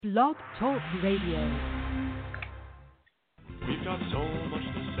Blog Talk Radio. We've got so much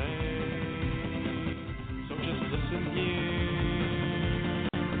to say, so just listen here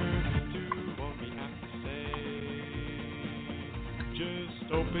to what we have to say.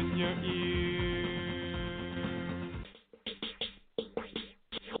 Just open your ears.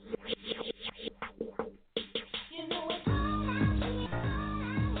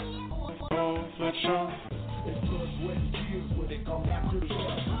 Oh, Fletcher.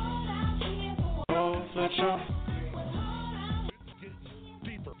 Oh, Fletcher.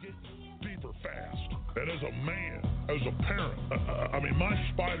 And as a man, as a parent, I mean, my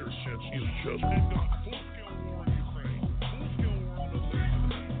spider sense is just... They've got full-scale war in Ukraine, full-scale war on the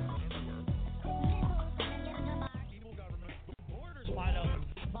evil government. The borders wide open.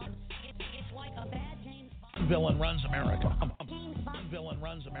 It's like a bad James Bond villain runs America. Villain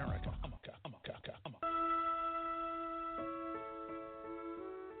runs America.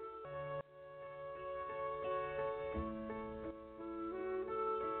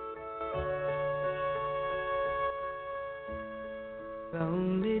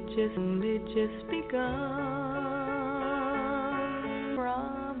 Only just begun.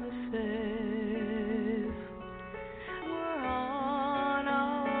 Promises we're on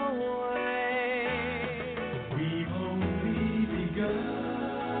our way. We've only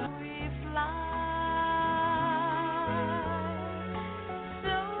begun. We fly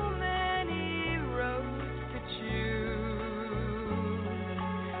so many roads to choose.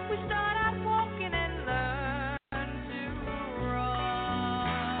 We start out walking and learn to run.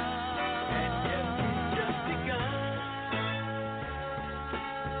 And yet we've just begun.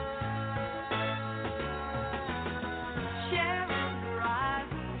 Sharing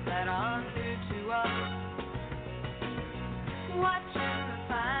horizons that are new to us. Watching the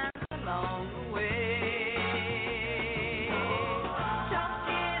signs along the way.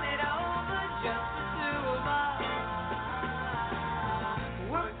 Talking it over, just the two of us.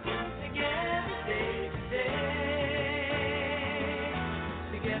 Working together day to day.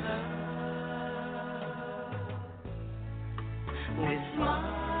 Together we smile.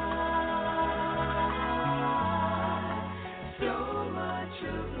 So much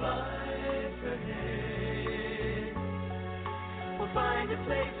of life ahead. We'll find a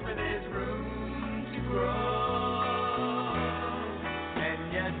place where there's room to grow. And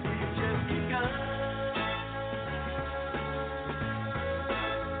yet we've just begun.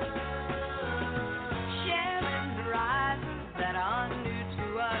 Sharing horizons that are new to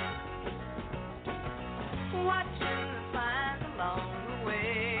us. Watching the signs along the way.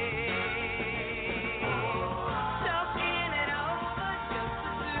 Talking it over, just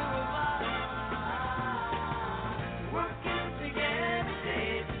the two of us. Working together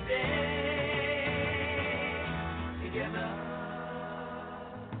day to day. Together.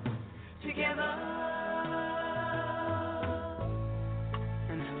 Together.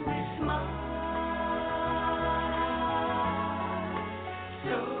 And we smile.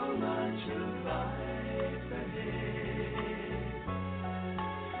 So much of life ahead.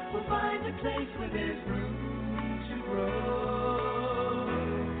 We'll find a place where there's room to grow.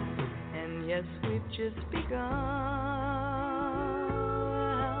 And yes, we've just begun.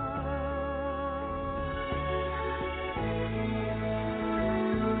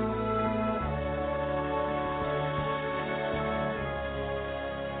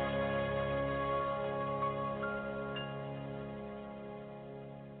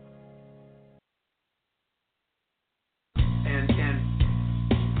 And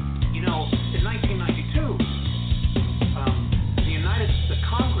you know, in 1992, the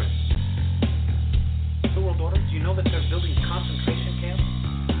Congress, the world order. Do you know that they're building concentration camps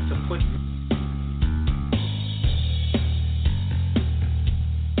to put?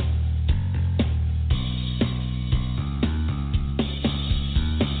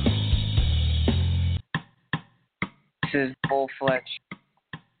 This is full-fledged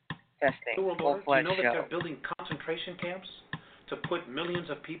testing. The world order. Do you Full-fledged know that show. they're building concentration camps to put millions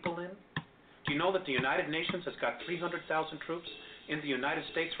of people in? Do you know that the United Nations has got 300,000 troops in the United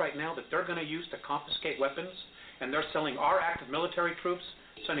States right now that they're going to use to confiscate weapons, and they're sending our active military troops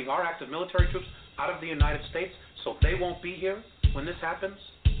out of the United States so they won't be here when this happens?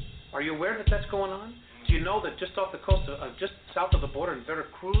 Are you aware that that's going on? Do you know that just off the coast of just south of the border in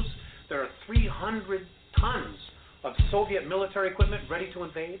Veracruz, there are 300 tons of Soviet military equipment ready to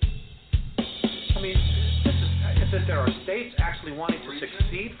invade? I mean, this is that there are states actually wanting to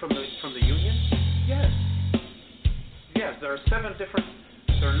succeed from the Union. Yes, there are 9 different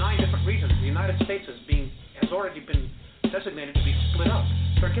regions. The United States has already been designated to be split up.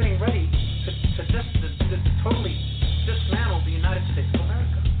 They're getting ready to totally dismantle the United States of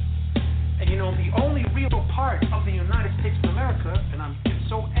America. the only real part of the United States of America, and I'm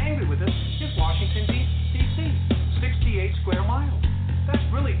so angry with this, is Washington, D.C., 68 square miles. That's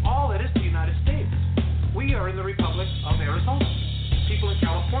really all that is the United States. We are in the Republic of Arizona. People in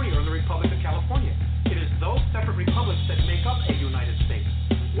California are in the Republic of California. It is those separate republics that make up a United States.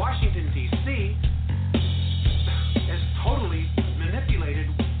 Washington, D.C. has totally manipulated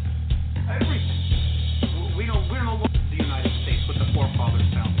everything. We're no longer the United States with the forefathers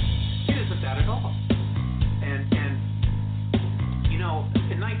founded. It isn't that at all. And you know,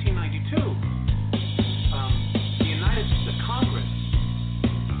 in 1992, the Congress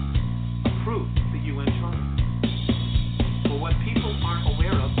approved the UN Charter. But what people aren't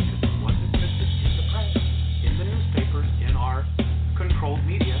aware of, because it wasn't listed in the press, in the newspapers, in our controlled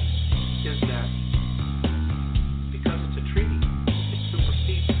media, is that because it's a treaty, it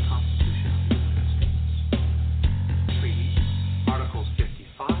supersedes the Constitution of the United States. Treaty, Articles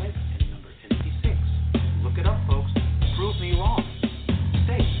 55 and number 56. Look it up, folks. Prove me wrong.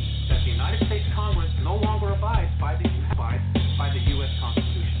 States that the United States Congress no longer abides by the U.S.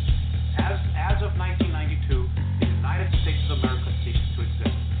 Constitution. As of 1992, the United States of America ceased to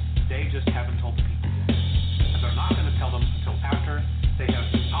exist. They just haven't told the people yet. And they're not going to tell them until after they have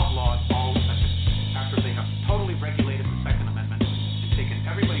outlawed all weapons, after they have totally regulated the Second Amendment and taken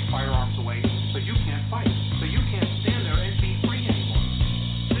everybody's firearms away, so you can't fight, so you can't stand there and be free anymore.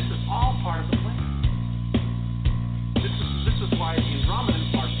 This is all part of the plan. This is why the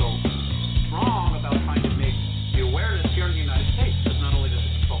Andromedans are so strong about trying to make the awareness here in the United States, because not only does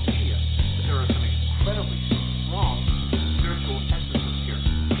it control media, but there are some incredibly strong spiritual essences here,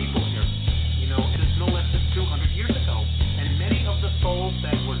 people here. You know, it is no less than 200 years ago, and many of the souls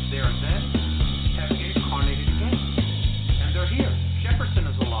that were there then have incarnated again, and they're here. Jefferson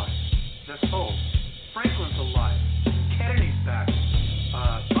is alive, their soul. Franklin's alive. Kennedy's back.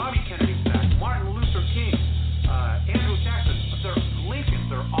 Bobby Kennedy's back. Martin Luther King. Andrew Jackson. Lincoln.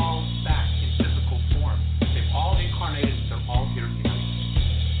 They're all back in physical form. They've all incarnated. They're all here in the United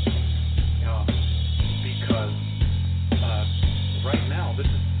States. Because right now, this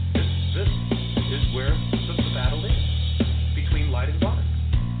is where the battle is between light and dark.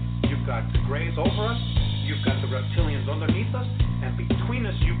 You've got the grays over us. You've got the reptilians underneath us, and between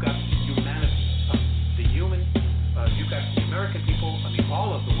us, you've got humanity, the human. You've got the American people. I mean,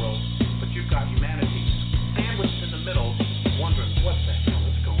 all of the world, but you've got humanity sandwiched in the middle, wondering what the hell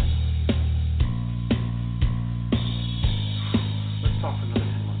is going on. Let's talk for another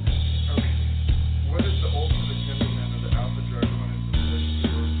 10 more minutes. Okay. What is the ultimate agenda then of the Alpha Draconians in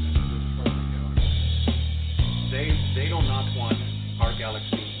relation to this part of the galaxy? They do not want our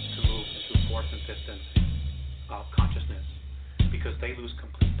galaxy to move into fourth and fifth density consciousness, because they lose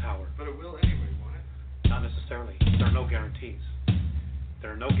complete power. But it will anyway, won't it? Not necessarily. There are no guarantees.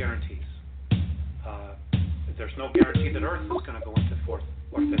 There are no guarantees. There's no guarantee that Earth is going to go into fourth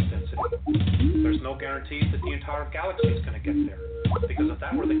or fifth density. There's no guarantee that the entire galaxy is going to get there. Because if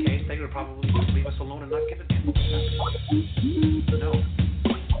that were the case, they would probably just leave us alone and not give a damn what was happening. No.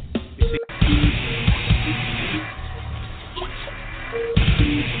 You see.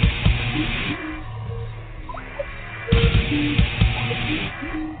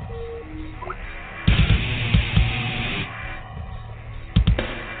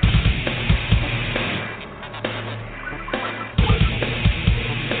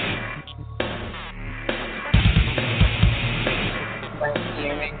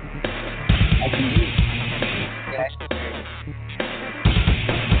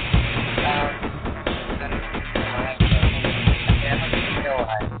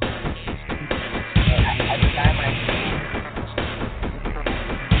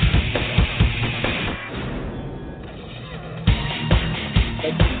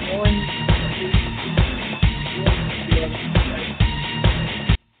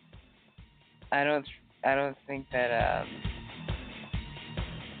 I don't think that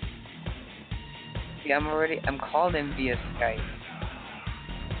see, I'm called in via Skype.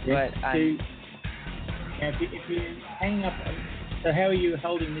 Yes, but if you hang up, so how are you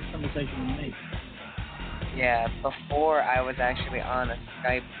holding this conversation with me? Yeah, before I was actually on a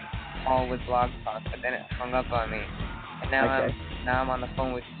Skype call with Blog Talk, but then it hung up on me. And now I'm on the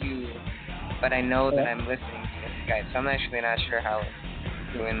phone with you, but I know that I'm listening to Skype, so I'm actually not sure how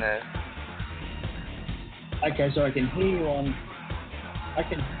it's doing this. Okay, so I can hear you on. I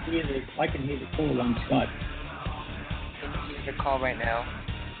can hear the call on Skype. Can you hear the call right now?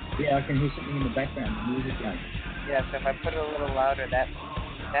 Yeah, I can hear something in the background, the music going. Yeah, so if I put it a little louder, that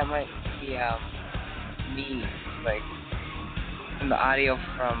might be me, like from the audio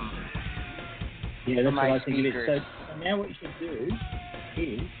from. Yeah, that's my what I think it is. speakers. So now what you should do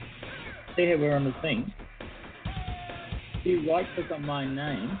is see how we're on the thing. If you right click on my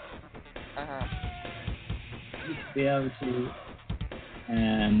name, you should be able to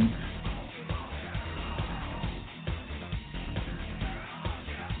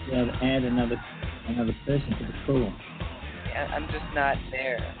add another person to the call. Yeah, I'm just not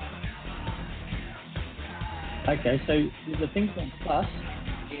there. Okay, so there's a thing called plus.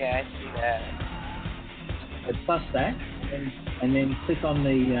 Yeah, I see that. So plus that, and then click on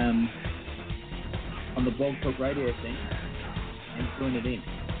the Blog Talk Radio thing and join it in.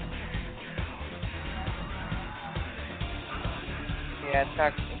 Yeah,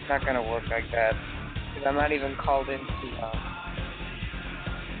 it's not gonna work like that because I'm not even called into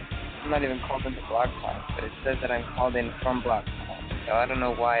Blog Talk, but it says that I'm called in from Blog Talk, so I don't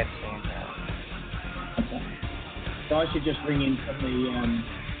know why it's saying that. Okay. So I should just ring in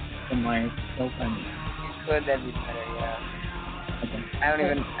from my cell phone. You could, that'd be better, yeah. Okay.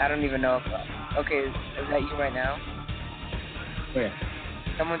 I don't even know if. Okay, is that you right now? Where?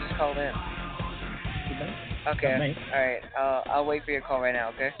 Someone just called in. Okay. All right. I'll wait for your call right now.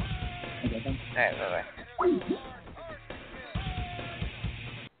 Okay. Okay. Thanks. All right. Bye.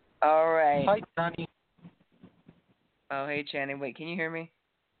 All right. Hi, Johnny. Oh, hey, Channing. Wait, can you hear me?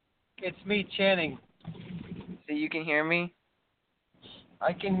 It's me, Channing. So you can hear me?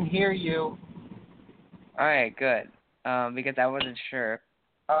 I can hear you. All right, good. Because I wasn't sure.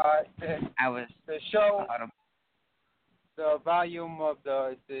 The show. The volume of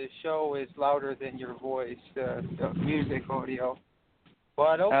the show is louder than your voice. The music audio.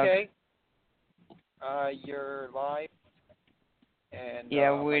 But okay. You're live. And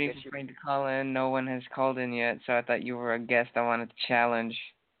yeah, we're waiting for Frank to call in. No one has called in yet, so I thought you were a guest. I wanted to challenge.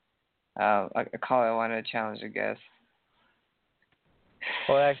 A caller I wanted to challenge a guest.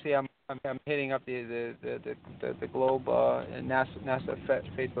 Well, actually, I'm hitting up the Globe and NASA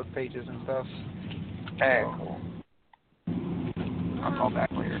Facebook pages and stuff. All right, cool. I'll call back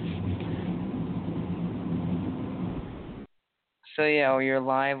later. So yeah, you're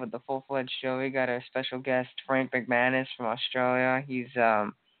live with the full-fledged show. We got our special guest Frank McManus from Australia. He's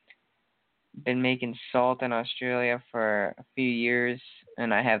been making salt in Australia for a few years,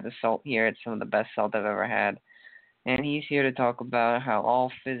 and I have the salt here. It's some of the best salt I've ever had. And he's here to talk about how all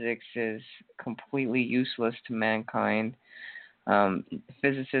physics is completely useless to mankind.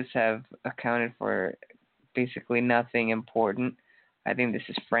 Physicists have accounted for basically nothing important. I think this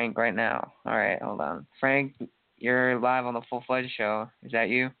is Frank right now. All right, hold on. Frank, you're live on the full-fledged show. Is that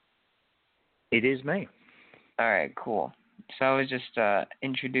you? It is me. All right, cool. So I was just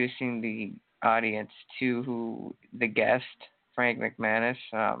introducing the audience to the guest, Frank McManus.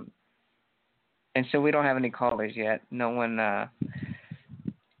 And so we don't have any callers yet. No one,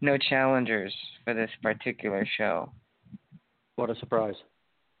 no challengers for this particular show. What a surprise.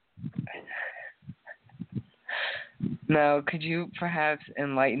 Now, could you perhaps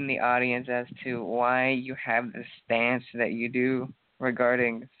enlighten the audience as to why you have the stance that you do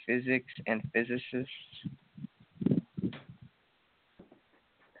regarding physics and physicists?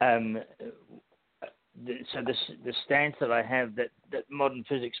 So the stance that I have that modern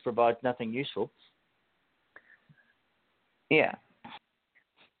physics provides nothing useful. Yeah.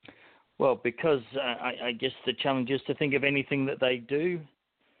 Well, because I guess the challenge is to think of anything that they do.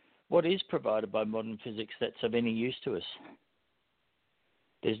 What is provided by modern physics that's of any use to us?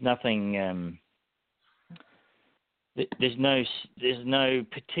 There's nothing. There's no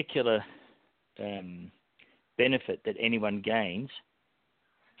particular benefit that anyone gains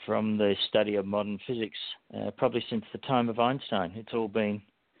from the study of modern physics. Probably since the time of Einstein, it's all been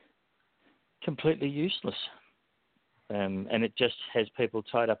completely useless, and it just has people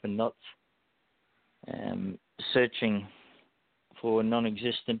tied up in knots, searching for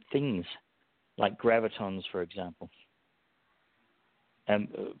non-existent things, like gravitons, for example.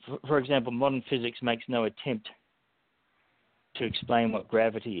 For example, modern physics makes no attempt to explain what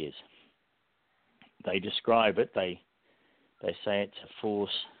gravity is. They describe it. They say it's a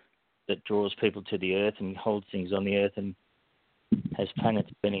force that draws people to the Earth and holds things on the Earth and has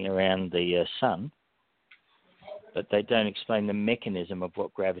planets spinning around the sun. But they don't explain the mechanism of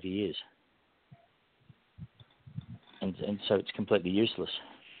what gravity is. And so it's completely useless.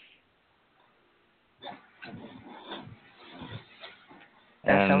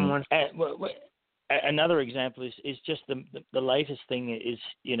 Another example is just the latest thing is,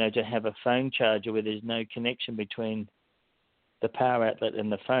 to have a phone charger where there's no connection between the power outlet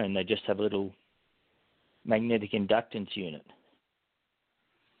and the phone. They just have a little magnetic inductance unit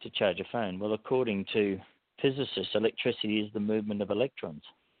to charge a phone. Well, according to physicists, electricity is the movement of electrons.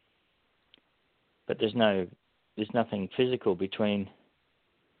 But there's nothing physical between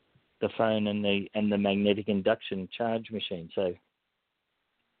the phone and the magnetic induction charge machine. So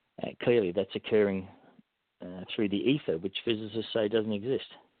clearly that's occurring through the ether, which physicists say doesn't exist.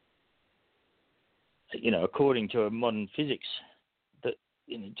 According to a modern physics, that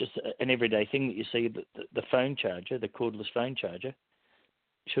just an everyday thing that you see, the phone charger, the cordless phone charger,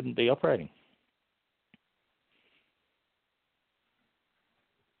 shouldn't be operating.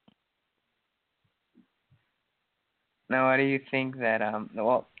 Now, why do you think that?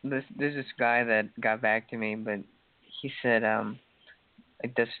 There's this guy that got back to me, but he said,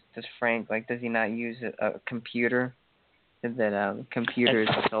 does Frank, does he not use a computer? That computers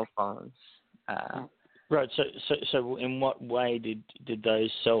and cell phones. Right. So, in what way did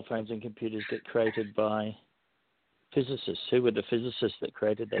those cell phones and computers get created by physicists? Who were the physicists that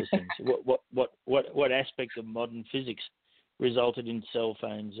created those things? What aspect of modern physics resulted in cell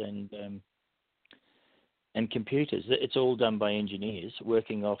phones and computers? It's all done by engineers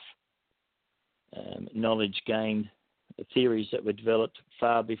working off knowledge gained, theories that were developed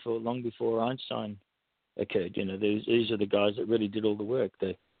long before Einstein occurred. These are the guys that really did all the work.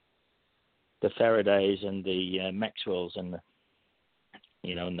 The Faradays and the Maxwells and the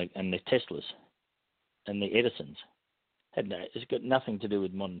Teslas and the Edisons. It's got nothing to do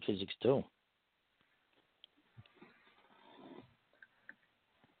with modern physics at all.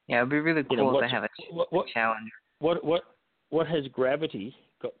 Yeah, it'd be really cool to have a challenge. What has gravity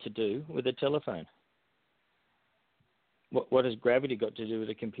got to do with a telephone? What has gravity got to do with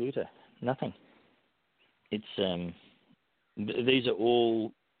a computer? Nothing. It's these are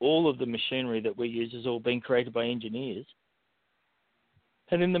all of the machinery that we use has all been created by engineers,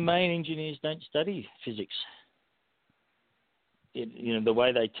 and in the main, engineers don't study physics. The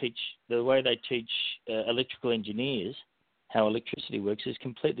way they teach electrical engineers how electricity works is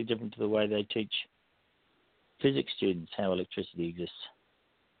completely different to the way they teach physics students how electricity exists.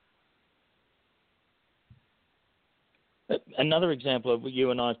 Another example of what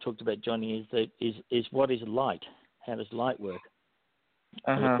you and I have talked about, Johnny, is what is light? How does light work?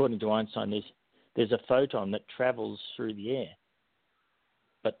 And according to Einstein, there's a photon that travels through the air,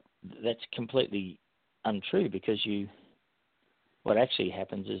 but that's completely untrue because what actually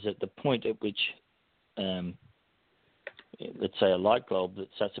happens is at the point at which, let's say, a light bulb that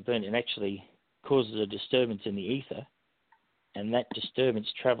starts to burn, it actually causes a disturbance in the ether, and that disturbance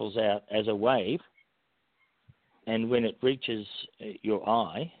travels out as a wave, and when it reaches your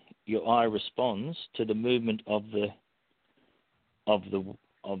eye responds to the movement of the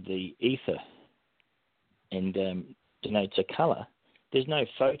ether and denotes a color. There's no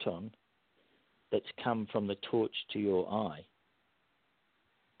photon that's come from the torch to your eye.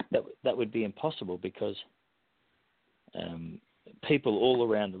 That would be impossible because people all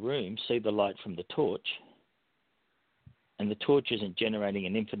around the room see the light from the torch, and the torch isn't generating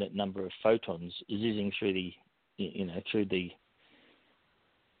an infinite number of photons zizzing through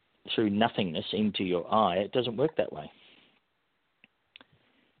nothingness into your eye. It doesn't work that way.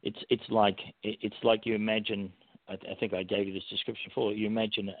 It's like you imagine. I think I gave you this description before. You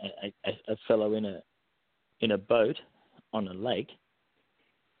imagine a fellow in a boat on a lake,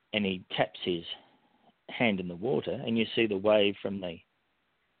 and he taps his hand in the water, and you see the wave from the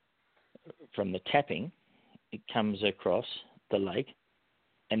tapping. It comes across the lake,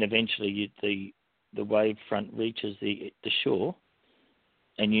 and eventually the wave front reaches the shore,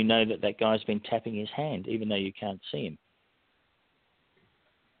 and you know that guy's been tapping his hand, even though you can't see him.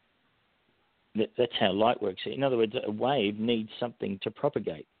 That's how light works. In other words, a wave needs something to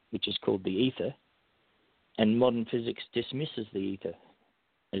propagate, which is called the ether, and modern physics dismisses the ether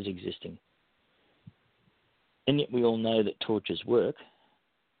as existing. And yet we all know that torches work,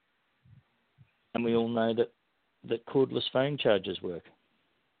 and we all know that cordless phone chargers work.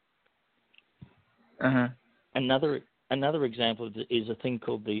 Another example is a thing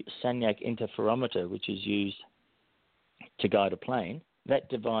called the Sagnac interferometer, which is used to guide a plane. That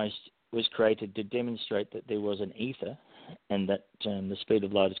device was created to demonstrate that there was an ether, and that the speed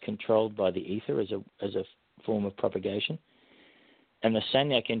of light is controlled by the ether as a form of propagation. And the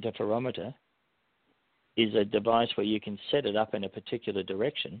Sagnac interferometer is a device where you can set it up in a particular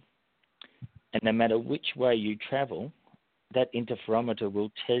direction, and no matter which way you travel, that interferometer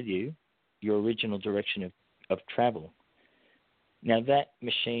will tell you your original direction of travel. Now, that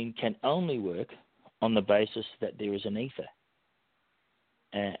machine can only work on the basis that there is an ether.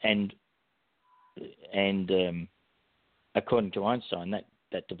 And according to Einstein,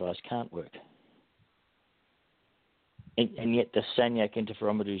 that device can't work. And yet the Sagnac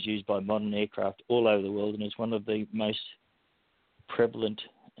interferometer is used by modern aircraft all over the world, and is one of the most prevalent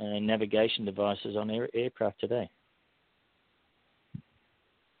navigation devices on aircraft today.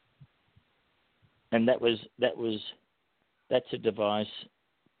 And that's a device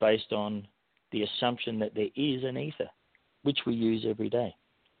based on the assumption that there is an ether, which we use every day.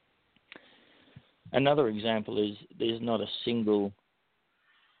 Another example is there's not a single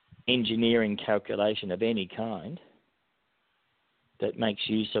engineering calculation of any kind that makes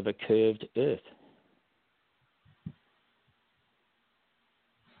use of a curved Earth.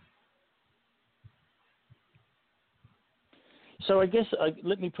 So I guess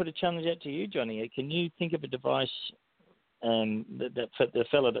let me put a challenge out to you, Johnny. Can you think of a device that the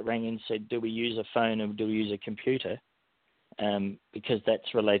fellow that rang in said, do we use a phone or do we use a computer? Because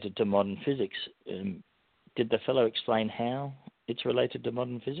that's related to modern physics. Did the fellow explain how it's related to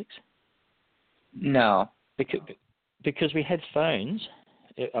modern physics? No. Because we had phones.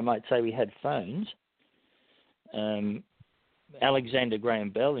 I might say we had phones. Alexander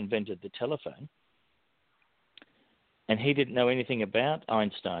Graham Bell invented the telephone. And he didn't know anything about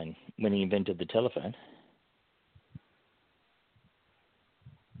Einstein when he invented the telephone.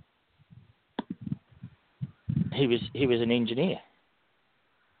 He was an engineer.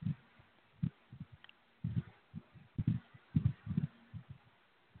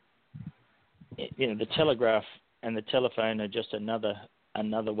 The telegraph and the telephone are just another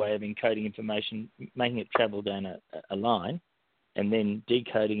way of encoding information, making it travel down a line, and then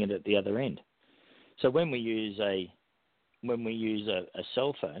decoding it at the other end. So when we use a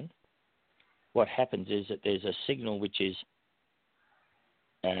cell phone, what happens is that there's a signal which is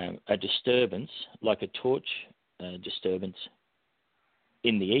a disturbance, like a torch disturbance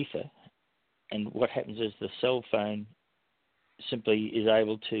in the ether, and what happens is the cell phone simply is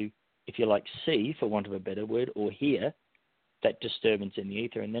able to, if you like, see, for want of a better word, or hear that disturbance in the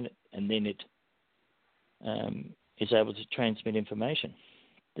ether, and then it is able to transmit information.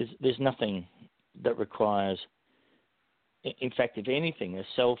 There's nothing that requires. In fact, if anything, a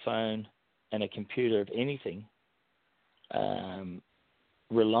cell phone and a computer, if anything,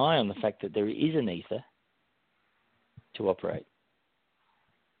 rely on the fact that there is an ether to operate.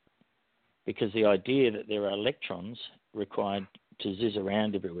 Because the idea that there are electrons required to zizz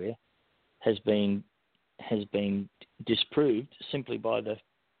around everywhere has been disproved simply by the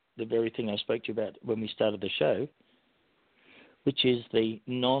very thing I spoke to you about when we started the show, which is the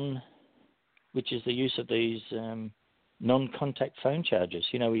use of these non-contact phone chargers.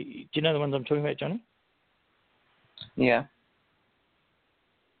 Do you know the ones I'm talking about, Johnny? Yeah.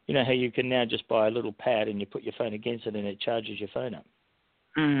 You know how you can now just buy a little pad and you put your phone against it and it charges your phone up.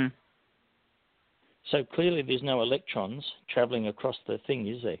 Mm-hmm. So clearly there's no electrons travelling across the thing,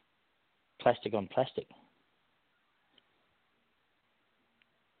 is there? Plastic on plastic.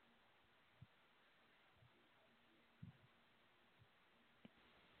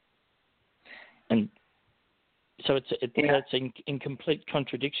 And so it's in complete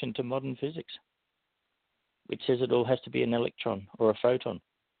contradiction to modern physics, which says it all has to be an electron or a photon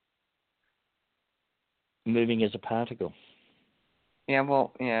moving as a particle. Yeah,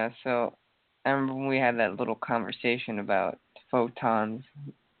 well, yeah, so I remember when we had that little conversation about photons,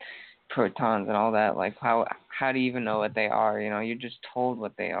 protons, and all that, like how do you even know what they are? You're just told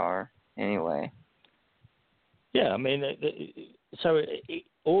what they are anyway. Yeah, I mean,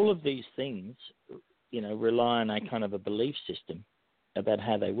 all of these things, rely on a kind of a belief system about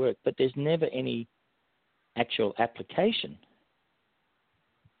how they work, but there's never any actual application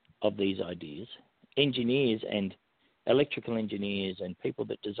of these ideas. Engineers and electrical engineers and people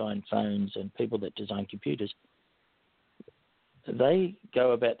that design phones and people that design computers, they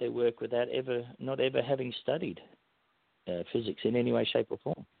go about their work without not ever having studied physics in any way, shape or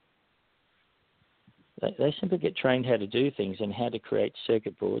form. They simply get trained how to do things and how to create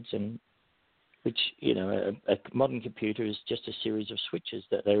circuit boards, and which, a modern computer is just a series of switches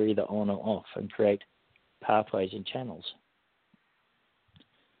that they're either on or off and create pathways and channels.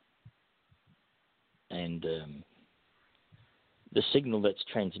 And the signal that's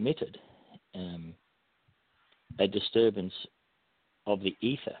transmitted, a disturbance of the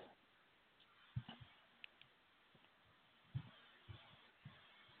ether,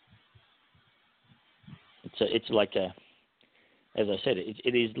 it's like as I said,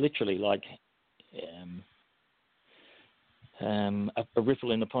 it is literally like a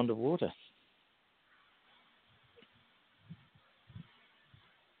ripple in a pond of water.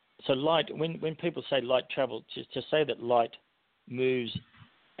 So light, when people say light travel, to say that light moves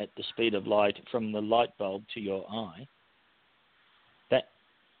at the speed of light from the light bulb to your eye,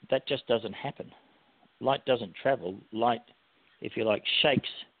 that just doesn't happen. Light doesn't travel. Light, if you like, shakes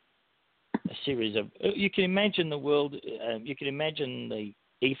a series of... You can imagine the world, you can imagine the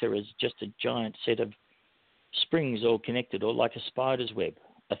ether as just a giant set of springs all connected, or like a spider's web.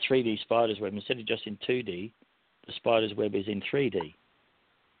 a 3D spider's web, instead of just in 2D, the spider's web is in 3D.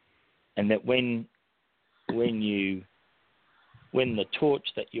 And that when the torch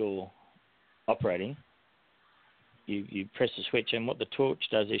that you're operating, you press the switch, and what the torch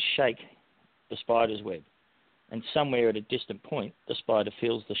does is shake the spider's web. And somewhere at a distant point, the spider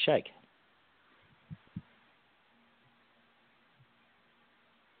feels the shake.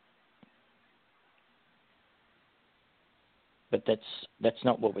 But that's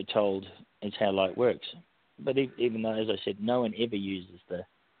not what we're told is how light works. But even though, as I said, no one ever uses the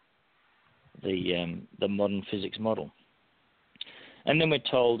modern physics model. And then we're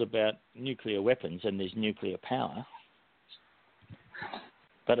told about nuclear weapons and there's nuclear power.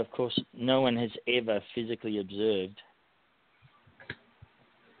 But of course, no one has ever physically observed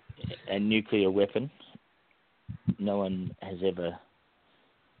a nuclear weapon. No one has ever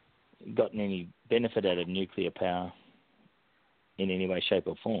gotten any benefit out of nuclear power in any way, shape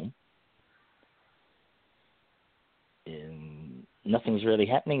or form. And nothing's really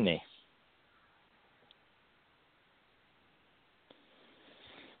happening there.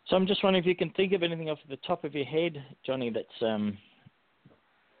 So I'm just wondering if you can think of anything off the top of your head, Johnny, that's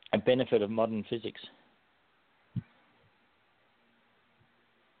a benefit of modern physics.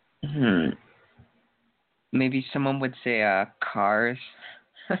 Maybe someone would say cars.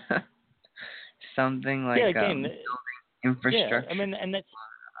 Something like building infrastructure. Yeah, I mean, and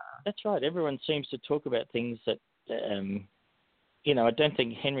that's right. Everyone seems to talk about things that, I don't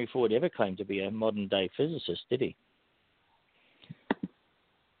think Henry Ford ever claimed to be a modern day physicist, did he?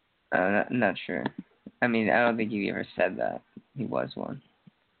 Not sure. I mean, I don't think he ever said that he was one.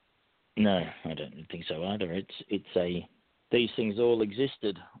 No, I don't think so either. These things all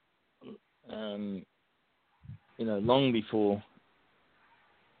existed, long before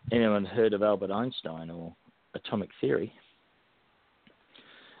anyone heard of Albert Einstein or atomic theory.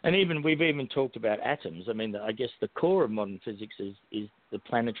 And we've even talked about atoms. I mean, I guess the core of modern physics is the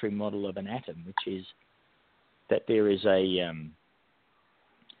planetary model of an atom, which is that there is a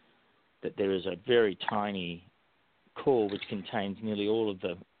very tiny core which contains nearly all of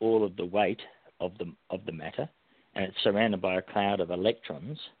the weight of the matter, and it's surrounded by a cloud of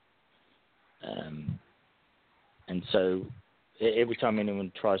electrons. And so every time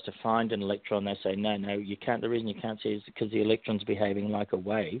anyone tries to find an electron, they say, no, you can't. The reason you can't see it is because the electron's behaving like a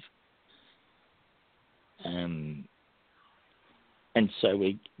wave. And so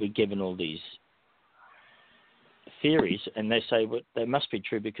we're given all these theories, and they say, well, they must be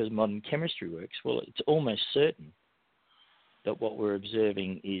true because modern chemistry works. Well, it's almost certain that what we're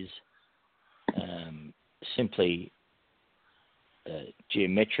observing is simply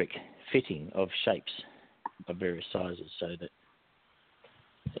geometric fitting of shapes of various sizes, so that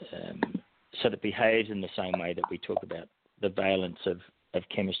it behaves in the same way that we talk about the valence of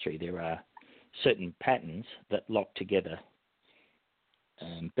chemistry. There are certain patterns that lock together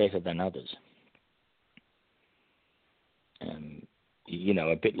better than others.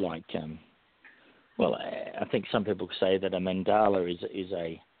 A bit like, I think some people say that a mandala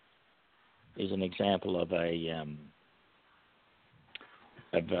is an example of a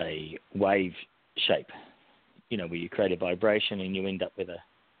wave shape. Where you create a vibration and you end up with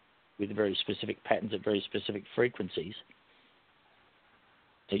very specific patterns at very specific frequencies.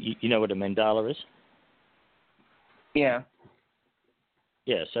 You know what a mandala is? Yeah.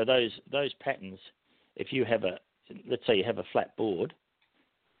 Yeah. So those patterns, if you have let's say you have a flat board,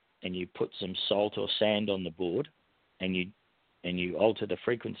 and you put some salt or sand on the board, and you alter the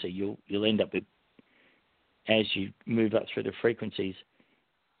frequency, you'll end up with, as you move up through the frequencies,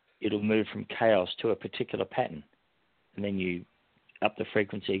 it'll move from chaos to a particular pattern, and then you up the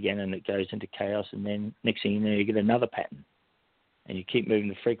frequency again, and it goes into chaos, and then next thing you know, you get another pattern, and you keep moving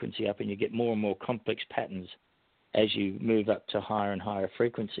the frequency up, and you get more and more complex patterns as you move up to higher and higher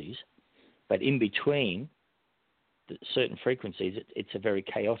frequencies. But in between certain frequencies, it's a very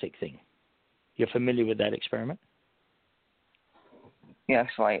chaotic thing. You're familiar with that experiment? Yeah,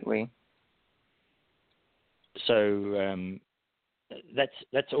 slightly. So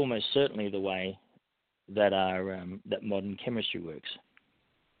that's almost certainly the way that that modern chemistry works.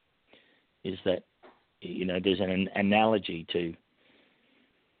 Is that there's an analogy to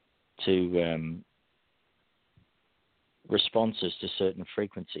responses to certain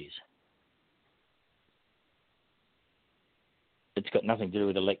frequencies. It's got nothing to do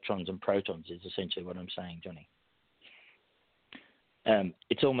with electrons and protons, is essentially what I'm saying, Johnny.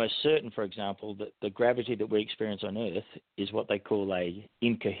 It's almost certain, for example, that the gravity that we experience on Earth is what they call a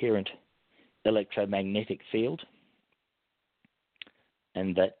incoherent electromagnetic field,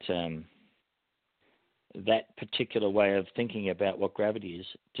 and that that particular way of thinking about what gravity is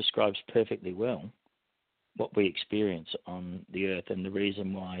describes perfectly well what we experience on the Earth, and the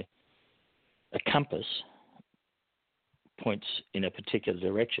reason why a compass points in a particular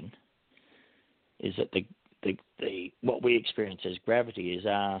direction is that the what we experience as gravity is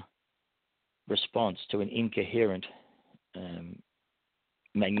our response to an incoherent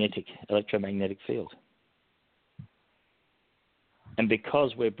electromagnetic field. And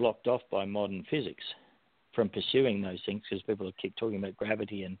because we're blocked off by modern physics from pursuing those things, because people keep talking about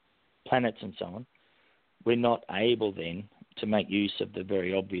gravity and planets and so on, we're not able then to make use of the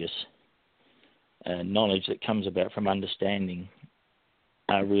very obvious knowledge that comes about from understanding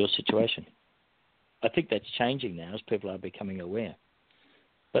our real situation. I think that's changing now as people are becoming aware.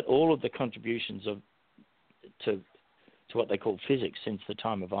 But all of the contributions to what they call physics since the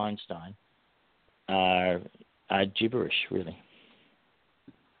time of Einstein are gibberish, really.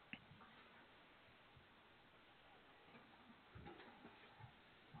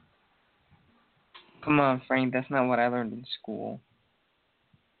 Come on, Frank, that's not what I learned in school.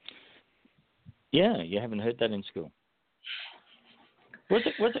 Yeah, you haven't heard that in school. Was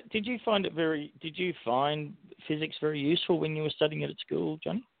it did you find physics very useful when you were studying it at school,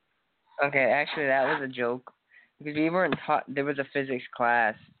 Johnny? Okay, actually that was a joke. Because we weren't taught, there was a physics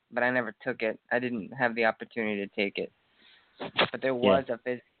class, but I never took it. I didn't have the opportunity to take it. But there was a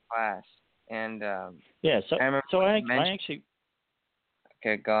physics class, and I actually.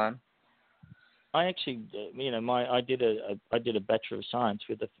 Okay, go on. I actually, I did a Bachelor of Science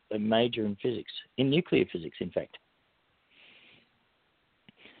with a major in physics, in nuclear physics, in fact.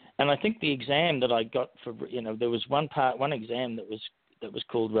 And I think the exam that I got for, there was one exam that was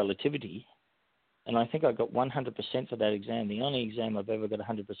called relativity, and I think I got 100% for that exam. The only exam I've ever got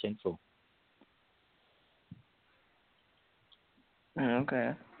 100% for.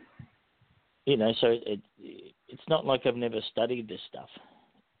 Okay. So it's not like I've never studied this stuff.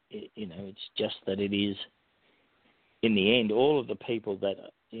 It's just that it is, in the end, all of the people that,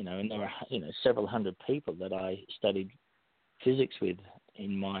 and there are, several hundred people that I studied physics with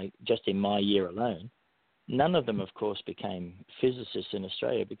in my year alone. None of them, of course, became physicists in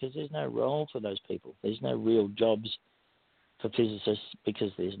Australia because there's no role for those people. There's no real jobs for physicists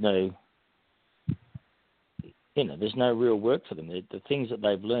because there's no real work for them. The things that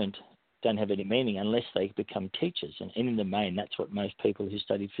they've learned don't have any meaning unless they become teachers. And in the main, that's what most people who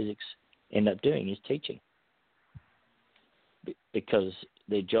study physics end up doing, is teaching. Because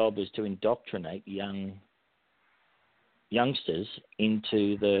their job is to indoctrinate youngsters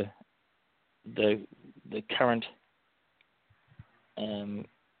into the current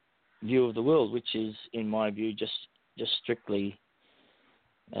view of the world, which is, in my view, just strictly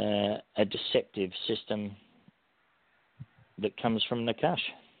a deceptive system that comes from Nakash.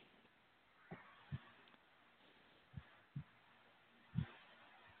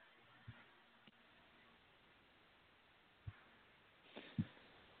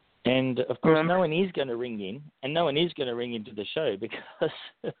 And, of course, no one is going to ring in, and no one is going to ring into the show because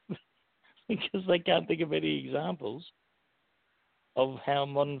they can't think of any examples of how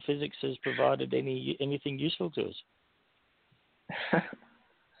modern physics has provided anything useful to us.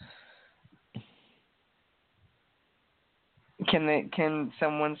 Can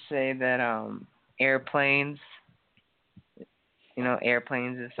someone say that airplanes is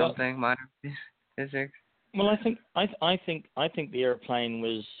something modern physics? Well, I think the airplane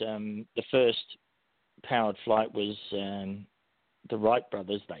was the first powered flight was the Wright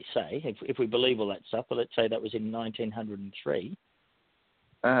brothers. They say, if we believe all that stuff, but let's say that was in 1903.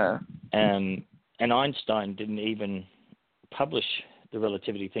 And Einstein didn't even publish the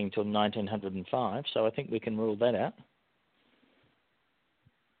relativity thing until 1905. So I think we can rule that out.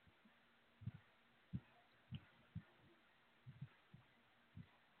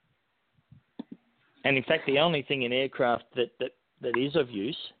 And in fact, the only thing in aircraft that is of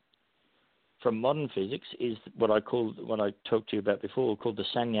use from modern physics is what I talked to you about before, called the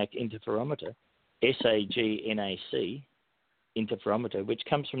Sagnac interferometer, SAGNAC interferometer, which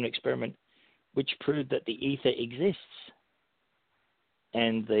comes from an experiment which proved that the ether exists.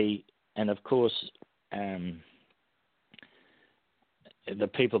 And of course, the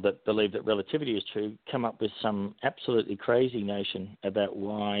people that believe that relativity is true come up with some absolutely crazy notion about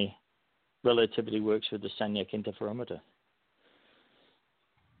why relativity works with the Sagnac interferometer.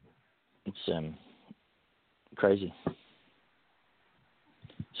 It's crazy.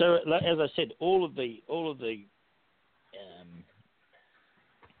 So, as I said, all of the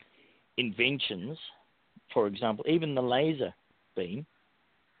inventions, for example, even the laser beam,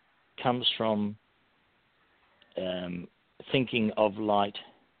 comes from thinking of light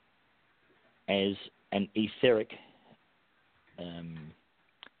as an etheric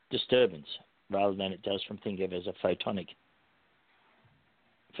disturbance rather than it does from thinking of it as a photonic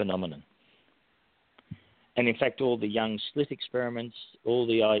phenomenon. And in fact, all the young slit experiments, all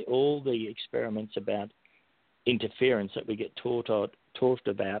the experiments about interference that we get taught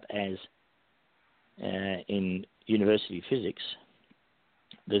about as in university physics,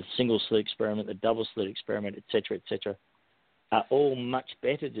 the single slit experiment, the double slit experiment, etc., are all much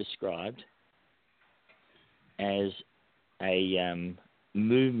better described as a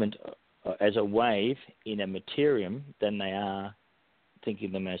movement, as a wave in a materium than they are thinking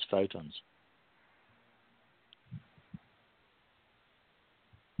of them as photons.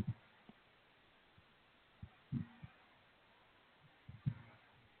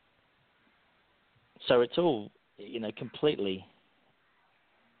 So it's all, completely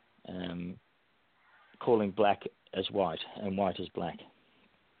calling black as white and white as black.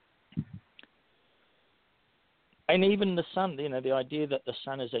 And even the sun, the idea that the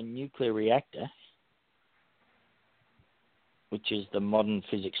sun is a nuclear reactor, which is the modern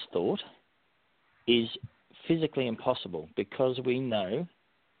physics thought, is physically impossible because we know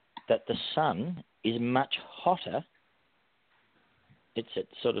that the sun is much hotter. It's at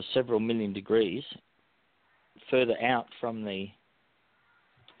sort of several million degrees further out from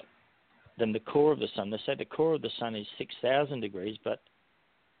than the core of the sun. They say the core of the sun is 6,000 degrees, but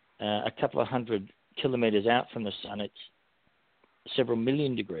a couple of hundred kilometres out from the sun, it's several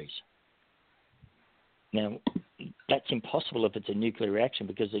million degrees. Now, that's impossible if it's a nuclear reaction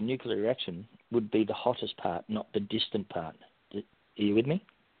because the nuclear reaction would be the hottest part, not the distant part. Are you with me?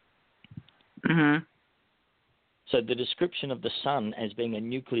 Mm-hmm. So the description of the sun as being a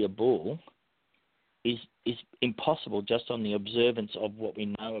nuclear ball is impossible just on the observance of what we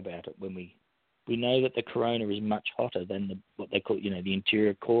know about it. When we know that the corona is much hotter than what they call, the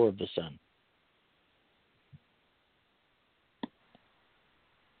interior core of the sun.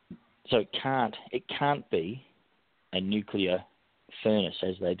 So it can't be a nuclear furnace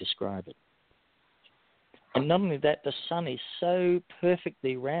as they describe it. And not only that, the sun is so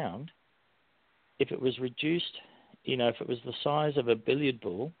perfectly round. If it was reduced, if it was the size of a billiard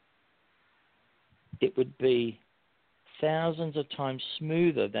ball, it would be thousands of times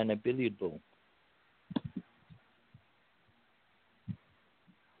smoother than a billiard ball.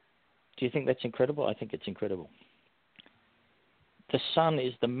 Do you think that's incredible? I think it's incredible. The sun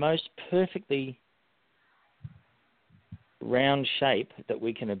is the most perfectly round shape that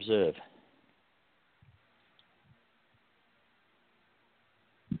we can observe.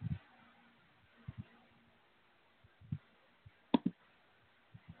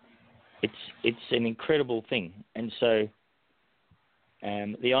 It's an incredible thing. And so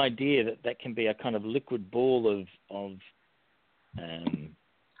the idea that can be a kind of liquid ball of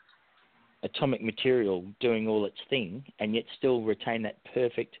atomic material doing all its thing and yet still retain that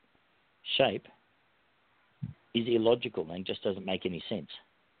perfect shape is illogical and just doesn't make any sense.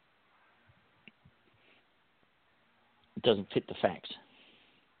 It doesn't fit the facts.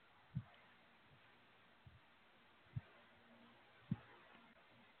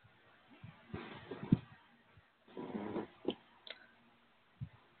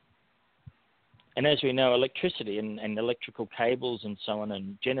 And as we know, electricity and electrical cables and so on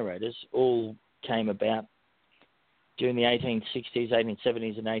and generators all came about during the 1860s,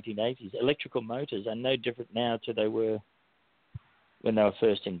 1870s and 1880s. Electrical motors are no different now to they were when they were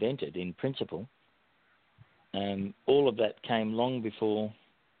first invented in principle. All of that came long before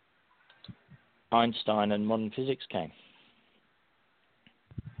Einstein and modern physics came.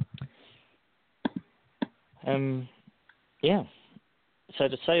 Yeah. So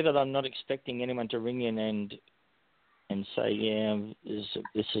to say that I'm not expecting anyone to ring in and say, yeah,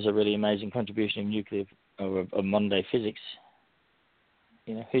 this is a really amazing contribution of nuclear or of modern day physics,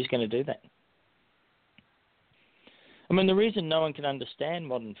 who's going to do that? I mean, the reason no one can understand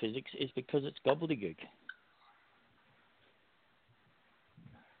modern physics is because it's gobbledygook.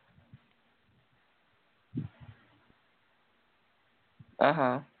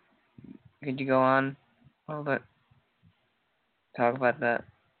 Uh-huh. Could you go on a little bit? Talk about that.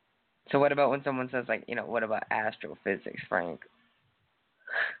 So what about when someone says, what about astrophysics, Frank?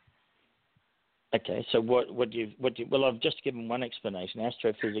 Okay, so well, I've just given one explanation.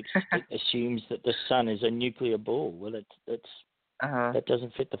 Astrophysics assumes that the sun is a nuclear ball. Well, that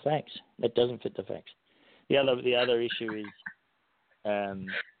doesn't fit the facts. That doesn't fit the facts. The other issue is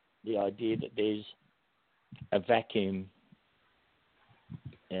the idea that there's a vacuum.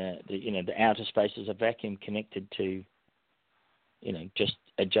 The outer space is a vacuum connected to, just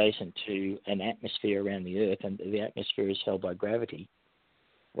adjacent to an atmosphere around the Earth, and the atmosphere is held by gravity.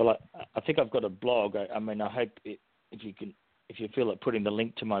 Well, I think I've got a blog. I mean, I hope if you feel like putting the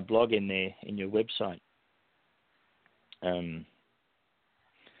link to my blog in there in your website.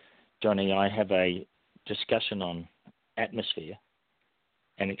 Johnny, I have a discussion on atmosphere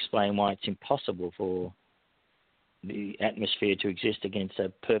and explain why it's impossible for the atmosphere to exist against a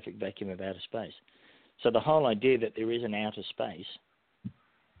perfect vacuum of outer space. So the whole idea that there is an outer space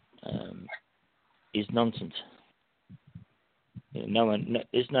is nonsense.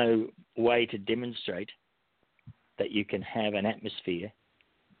 There's no way to demonstrate that you can have an atmosphere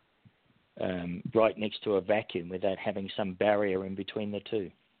right next to a vacuum without having some barrier in between the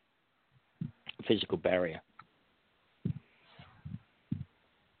two, a physical barrier.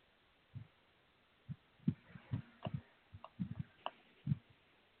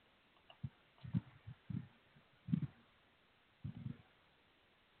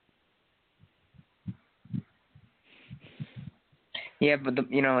 Yeah, but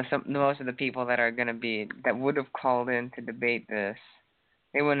most of the people that would have called in to debate this,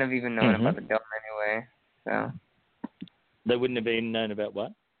 they wouldn't have even known about the dome anyway. So they wouldn't have even known about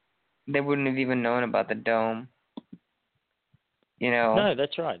what? They wouldn't have even known about the dome. No,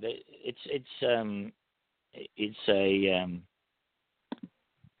 that's right.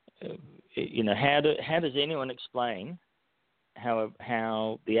 How does anyone explain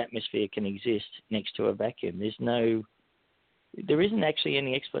how the atmosphere can exist next to a vacuum? There isn't actually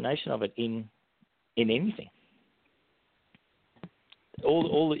any explanation of it in anything.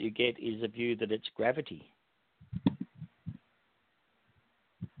 All that you get is a view that it's gravity.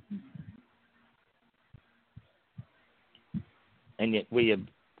 And yet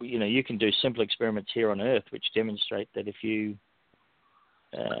you can do simple experiments here on Earth which demonstrate that if you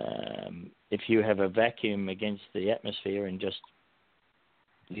have a vacuum against the atmosphere and just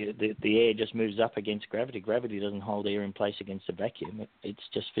the air just moves up against gravity. Gravity doesn't hold air in place against a vacuum. It's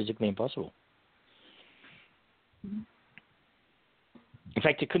just physically impossible. In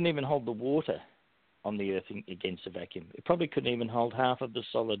fact, it couldn't even hold the water on the Earth against a vacuum. It probably couldn't even hold half of the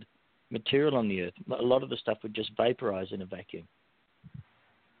solid material on the Earth. A lot of the stuff would just vaporize in a vacuum.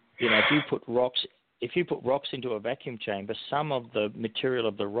 If you put rocks into a vacuum chamber, some of the material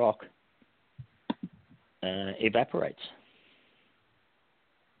of the rock evaporates.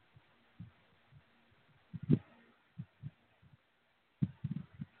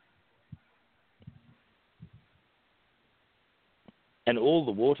 And all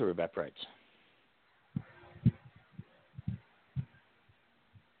the water evaporates.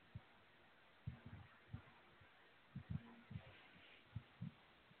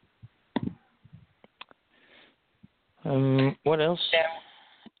 What else?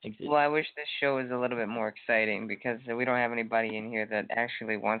 Well, I wish this show was a little bit more exciting because we don't have anybody in here that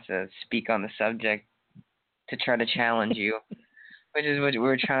actually wants to speak on the subject to try to challenge you, which is what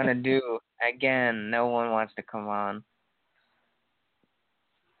we're trying to do. Again, no one wants to come on.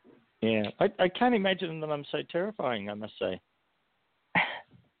 Yeah, I can't imagine that I'm so terrifying, I must say.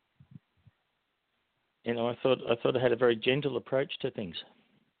 I thought I had a very gentle approach to things.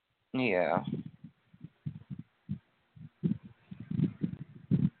 Yeah.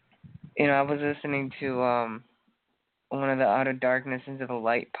 I was listening to one of the Out of Darkness Into the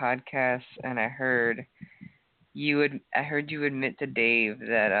Light podcasts, and I heard you admit to Dave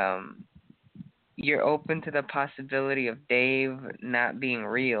that you're open to the possibility of Dave not being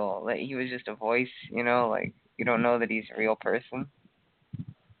real, that he was just a voice, like you don't know that he's a real person.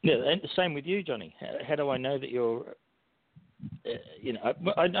 Yeah, and the same with you, Johnny. How do I know that you're,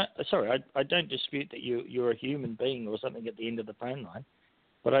 I don't dispute that you're a human being or something at the end of the phone line,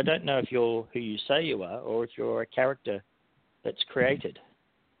 but I don't know if you're who you say you are or if you're a character that's created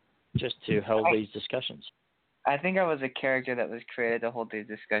just to hold these discussions. I think I was a character that was created to hold these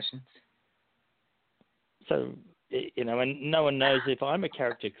discussions. So, and no one knows if I'm a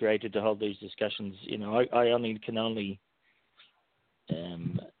character created to hold these discussions. I can only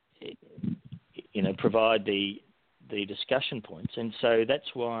provide the discussion points. And so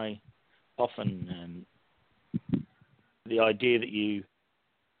that's why often the idea that you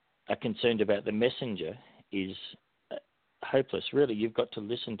are concerned about the messenger is hopeless. Really, you've got to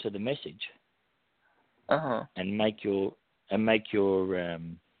listen to the message and make your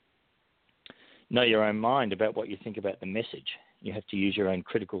know your own mind about what you think about the message. You have to use your own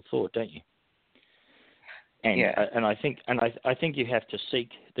critical thought, don't you? And yeah. I think you have to seek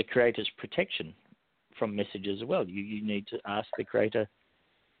the Creator's protection from messages as well. You need to ask the Creator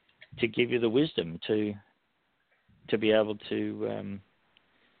to give you the wisdom to be able to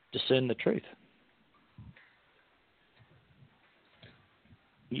discern the truth.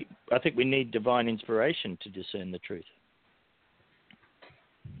 I think we need divine inspiration to discern the truth.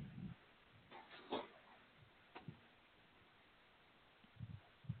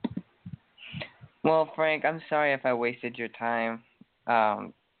 Well, Frank, I'm sorry if I wasted your time.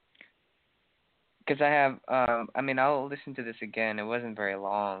 Because I have, I'll listen to this again. It wasn't very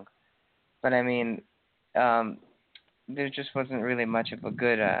long. But, there just wasn't really much of a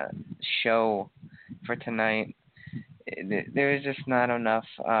good show for tonight. There's just not enough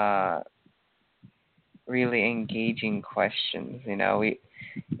really engaging questions.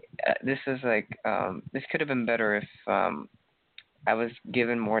 This is this could have been better if I was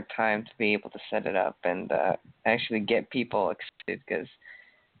given more time to be able to set it up and actually get people excited, because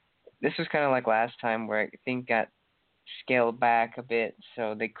this was kind of like last time where I think got scaled back a bit,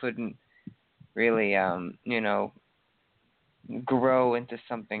 so they couldn't really, grow into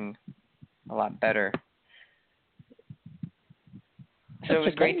something a lot better. So it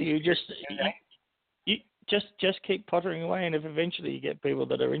was great. You just keep pottering away, and if eventually you get people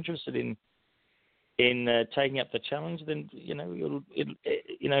that are interested in taking up the challenge, then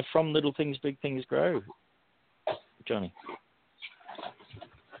from little things, big things grow. Johnny.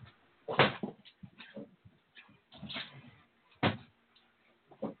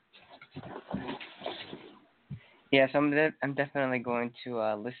 Yes, I'm definitely going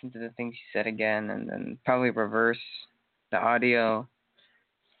to listen to the things you said again, and then probably reverse the audio,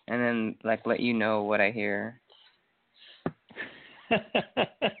 and then let you know what I hear.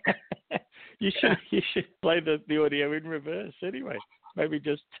 You should play the audio in reverse anyway. Maybe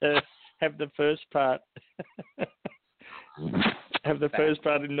just have the first part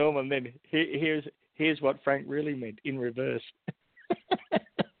in normal, and then here's what Frank really meant in reverse.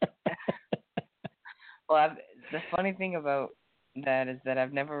 Well, the funny thing about that is that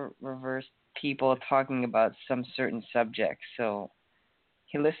I've never reversed people talking about some certain subject. So,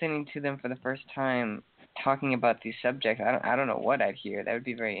 listening to them for the first time talking about these subjects, I don't know what I'd hear. That would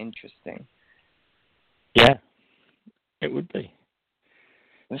be very interesting. Yeah, it would be.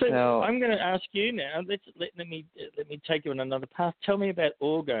 So I'm going to ask you now. Let me take you on another path. Tell me about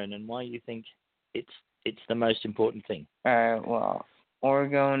orgone and why you think it's the most important thing. Well,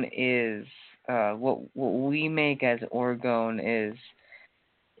 orgone is what we make as orgone is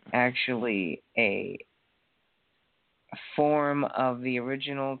actually a form of the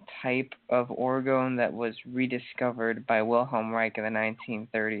original type of orgone that was rediscovered by Wilhelm Reich in the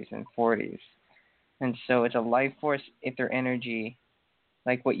 1930s and 40s. And so it's a life force ether energy,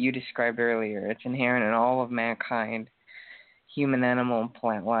 like what you described earlier. It's inherent in all of mankind, human, animal, and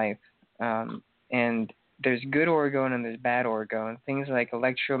plant life. And there's good orgone and there's bad orgone. Things like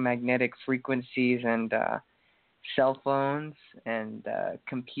electromagnetic frequencies and cell phones and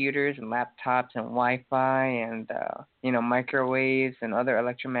computers and laptops and Wi-Fi and microwaves and other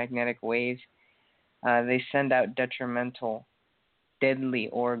electromagnetic waves. They send out detrimental, deadly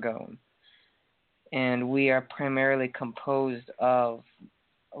orgone. And we are primarily composed of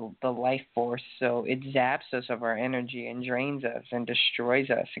the life force, so it zaps us of our energy and drains us and destroys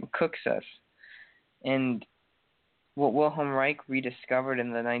us and cooks us. And what Wilhelm Reich rediscovered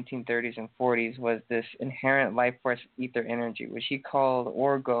in the 1930s and 40s was this inherent life force ether energy, which he called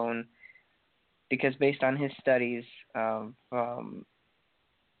orgone, because based on his studies of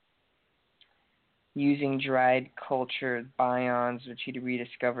using dried cultured bions, which he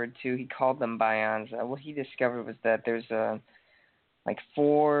rediscovered too, he called them bions. What he discovered was that there's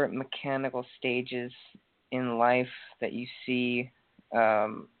 4 mechanical stages in life that you see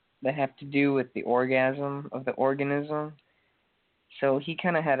that have to do with the orgasm of the organism. So he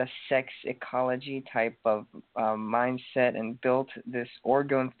kind of had a sex ecology type of mindset and built this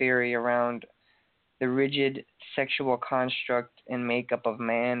orgone theory around the rigid sexual construct and makeup of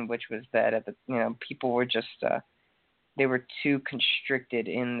man, which was that people were just they were too constricted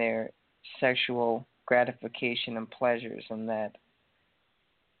in their sexual gratification and pleasures, and that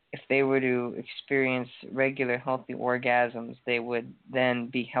if they were to experience regular healthy orgasms, they would then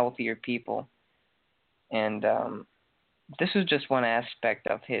be healthier people. And this was just one aspect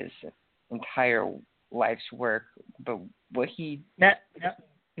of his entire life's work. But what he...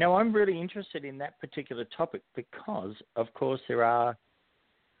 Now, I'm really interested in that particular topic because, of course, there are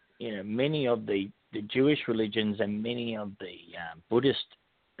many of the Jewish religions and many of the Buddhist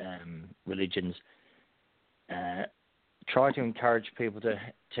religions try to encourage people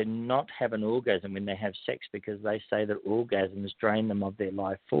to not have an orgasm when they have sex, because they say that orgasms drain them of their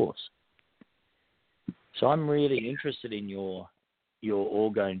life force. So I'm really interested in your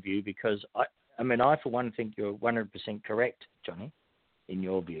orgone view, because I for one think you're 100% correct, Johnny, in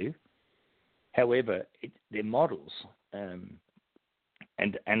your view. However, they're models, and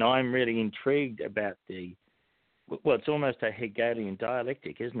I'm really intrigued about it's almost a Hegelian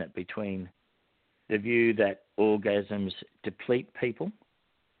dialectic, isn't it, between the view that orgasms deplete people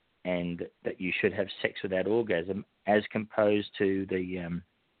and that you should have sex without orgasm, as composed to the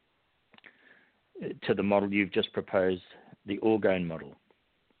model you've just proposed, the orgone model?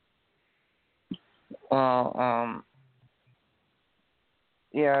 Well,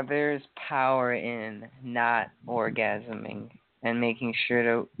 yeah, there's power in not orgasming and making sure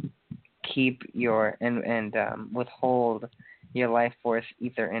to keep your and withhold your life force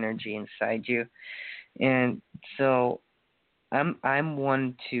ether energy inside you. And so I'm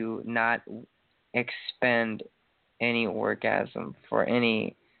one to not expend any orgasm for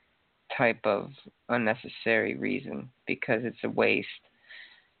any type of unnecessary reason, because it's a waste.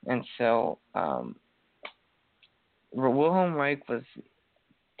 And so Wilhelm Reich was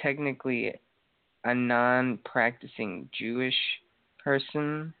technically a non-practicing Jewish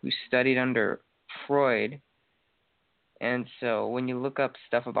person who studied under Freud. And so when you look up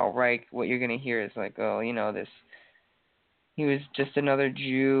stuff about Reich, what you're going to hear is like, oh, he was just another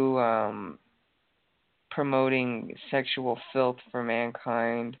Jew promoting sexual filth for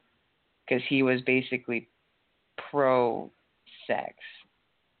mankind, because he was basically pro-sex,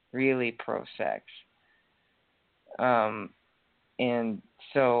 really pro-sex. And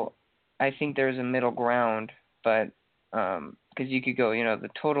so I think there's a middle ground, but because you could go, the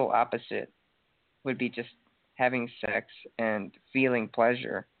total opposite would be just having sex and feeling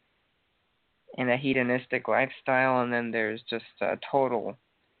pleasure in a hedonistic lifestyle, and then there's just a total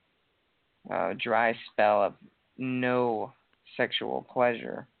dry spell of no sexual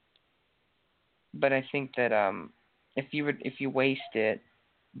pleasure. But I think that if you waste it,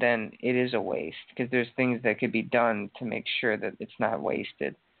 then it is a waste, because there's things that could be done to make sure that it's not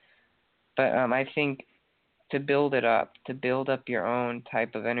wasted. But I think to build up your own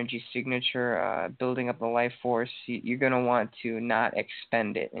type of energy signature, building up the life force, you're going to want to not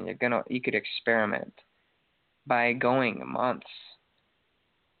expend it, and you could experiment by going months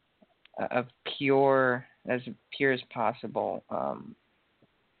of as pure as possible,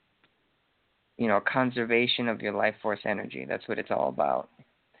 conservation of your life force energy. That's what it's all about.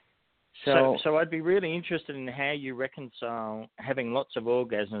 So I'd be really interested in how you reconcile having lots of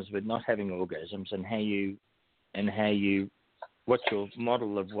orgasms with not having orgasms, and what's your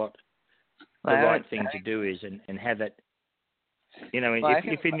model of what the right thing to do is, and how that,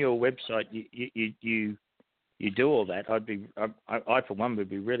 if in your website you do all that, I for one would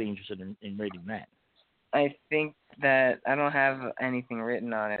be really interested in reading that. I think that I don't have anything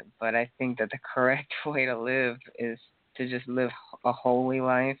written on it, but I think that the correct way to live is to just live a holy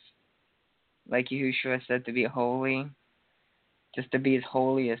life. Like Yahushua said, to be holy, just to be as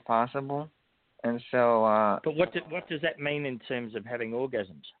holy as possible. And so... but what does that mean in terms of having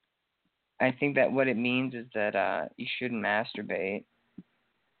orgasms? I think that what it means is that you shouldn't masturbate.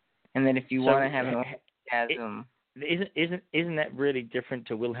 And that if you want to have an orgasm... Isn't that really different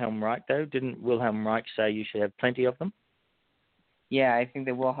to Wilhelm Reich, though? Didn't Wilhelm Reich say you should have plenty of them? Yeah, I think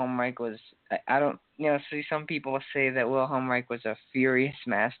that Wilhelm Reich was... I don't... see, some people say that Wilhelm Reich was a furious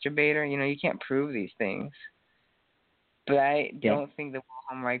masturbator. You can't prove these things. But I don't think that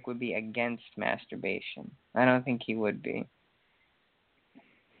Wilhelm Reich would be against masturbation. I don't think he would be.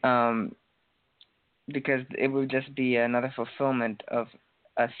 Because it would just be another fulfillment of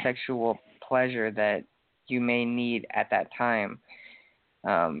a sexual pleasure that you may need at that time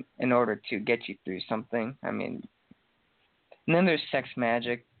in order to get you through something. I mean, and then there's sex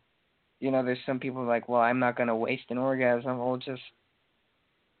magic. There's some people like, well, I'm not going to waste an orgasm. I'll just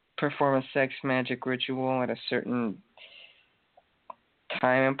perform a sex magic ritual at a certain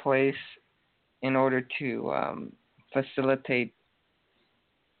time and place in order to facilitate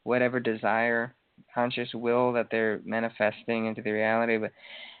whatever desire, conscious will that they're manifesting into the reality. But,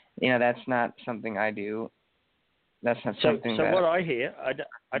 that's not something I do. That's not something So what I hear,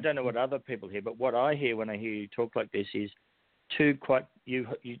 I don't know what other people hear, but what I hear when I hear you talk like this is to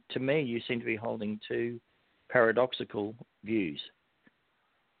me, you seem to be holding two paradoxical views.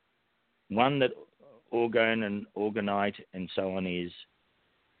 One, that orgone and orgonite and so on is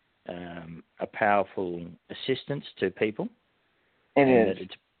a powerful assistance to people. It is.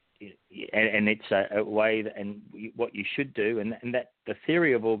 And it's a way that, and what you should do, and that the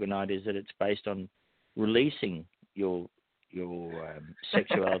theory of orgonite is that it's based on releasing your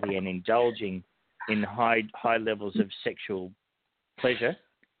sexuality and indulging in high levels of sexual pleasure.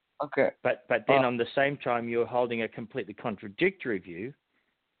 Okay. But then on the same time, you're holding a completely contradictory view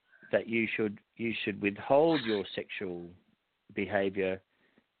that you should withhold your sexual behavior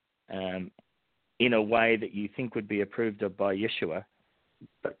in a way that you think would be approved of by Yeshua,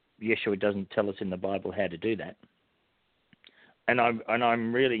 but Yeshua doesn't tell us in the Bible how to do that. And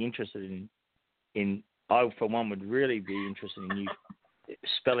I'm really interested in I for one would really be interested in you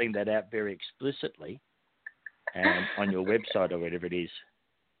spelling that out very explicitly on your website or whatever it is.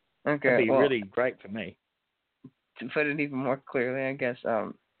 Okay, that'd be really great for me. To put it even more clearly, I guess,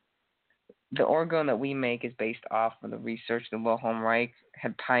 the orgone that we make is based off of the research that Wilhelm Reich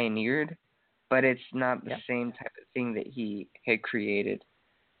had pioneered, but it's not the same type of thing that he had created.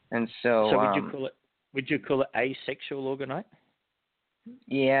 And so, would you call it asexual orgonite?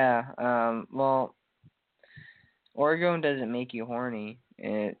 Yeah. Well, orgone doesn't make you horny,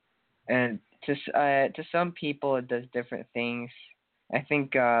 and to some people it does different things. I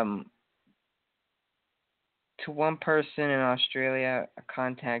think to one person in Australia, a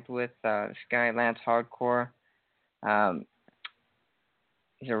contact with this guy Lance Hardcore.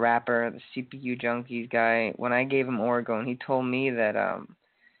 He's a rapper, the CPU Junkies guy. When I gave him orgone, he told me that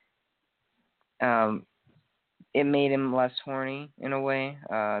it made him less horny in a way.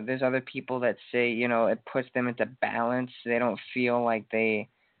 There's other people that say, it puts them into balance. They don't feel like they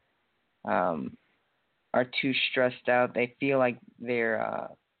are too stressed out. They feel like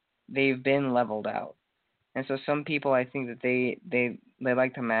they've been leveled out. And so some people, I think that they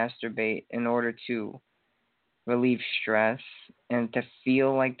like to masturbate in order to relieve stress and to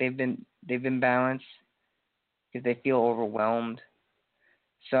feel like they've been balanced because they feel overwhelmed.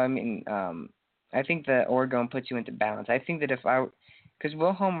 So I mean, I think that orgone puts you into balance. I think that because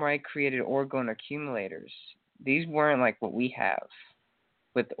Wilhelm Reich created orgone accumulators. These weren't like what we have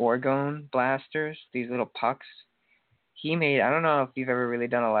with orgone blasters, these little pucks. He made, I don't know if you've ever really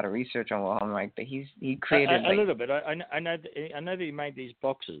done a lot of research on Wilhelm Reich, but he created a little bit. I know that he made these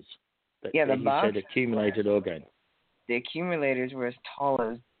boxes that the he box, said accumulated orgone. The accumulators were as tall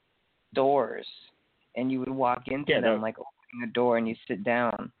as doors, and you would walk into them like opening a door, and you sit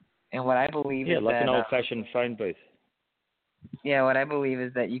down. And what I believe is like that, an old-fashioned phone booth. Yeah, what I believe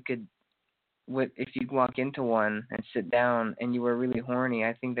is that you could, if you walk into one and sit down and you were really horny,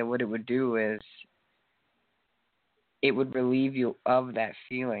 I think that what it would do is it would relieve you of that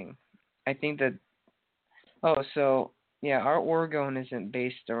feeling. I think that, our orgone isn't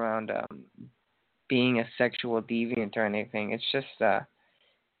based around being a sexual deviant or anything. It's just,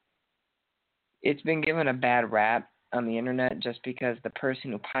 it's been given a bad rap on the internet just because the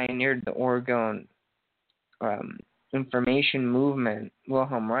person who pioneered the orgone information movement,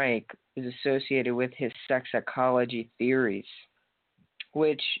 Wilhelm Reich, is associated with his sex ecology theories,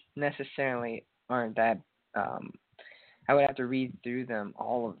 which necessarily aren't that. I would have to read through them,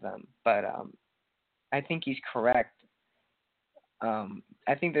 all of them, but I think he's correct.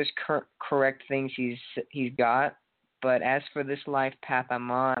 I think there's correct things he's got, but as for this life path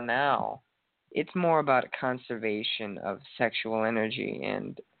I'm on now, it's more about conservation of sexual energy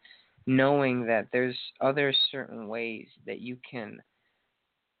and knowing that there's other certain ways that you can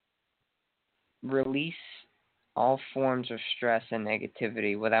release all forms of stress and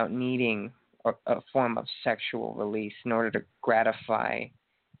negativity without needing a form of sexual release in order to gratify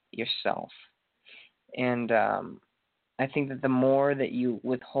yourself. And I think that the more that you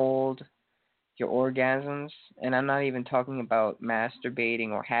withhold your orgasms, and I'm not even talking about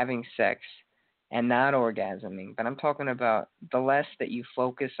masturbating or having sex and not orgasming, but I'm talking about the less that you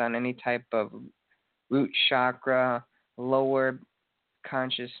focus on any type of root chakra, lower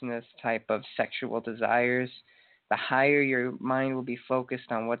consciousness type of sexual desires, the higher your mind will be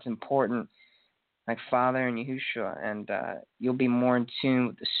focused on what's important, like Father and Yahushua, and you'll be more in tune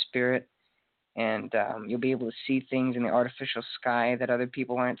with the spirit, and you'll be able to see things in the artificial sky that other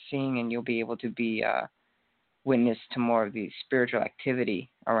people aren't seeing, and you'll be able to be witness to more of the spiritual activity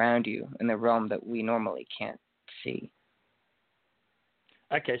around you in the realm that we normally can't see.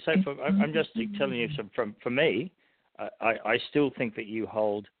 Okay, so I'm just telling you, for me, I still think that you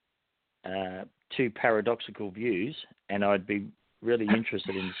hold two paradoxical views, and I'd be really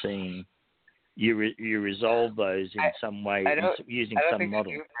interested in seeing you resolve those in some way using some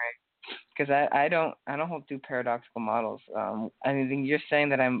model. Because I don't hold two paradoxical models. I mean, you're saying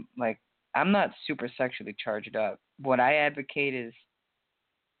that I'm not super sexually charged up. What I advocate is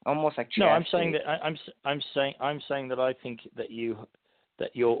almost like chastity. No, I'm saying that I'm saying that I think that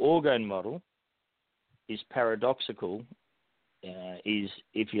your orgone model is paradoxical, is,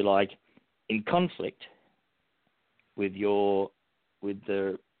 if you like, in conflict with the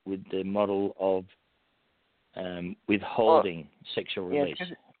model of withholding sexual release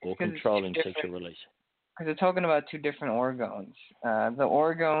or controlling sexual release. Because they're talking about two different orgones. The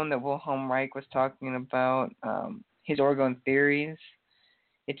orgone that Wilhelm Reich was talking about, his orgone theories,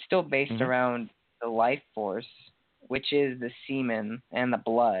 it's still based around the life force, which is the semen and the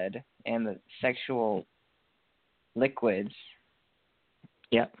blood and the sexual liquids.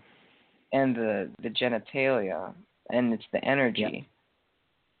 Yeah. And the genitalia, and it's the energy.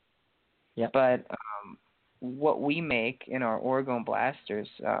 Yep. But what we make in our orgone blasters,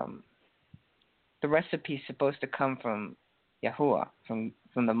 the recipe is supposed to come from Yahuwah, from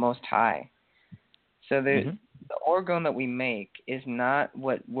the Most High. So the orgone that we make is not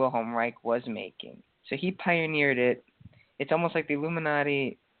what Wilhelm Reich was making. So he pioneered it. It's almost like the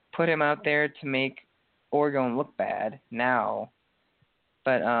Illuminati put him out there to make orgone look bad now.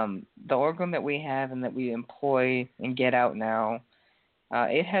 But the orgone that we have and that we employ and get out now,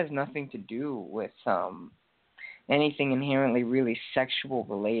 it has nothing to do with anything inherently really sexual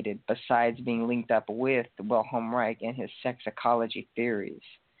related besides being linked up with Wilhelm Reich and his sex ecology theories.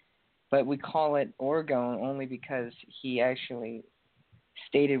 But we call it orgone only because he actually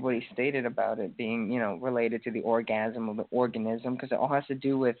stated what he stated about it being, related to the orgasm of the organism, because it all has to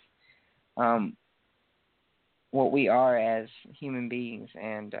do with what we are as human beings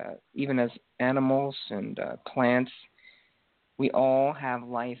and even as animals and plants. We all have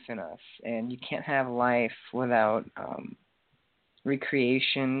life in us, and you can't have life without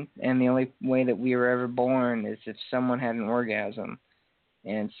recreation, and the only way that we were ever born is if someone had an orgasm.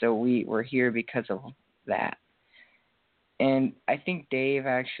 And so we're here because of that. And I think Dave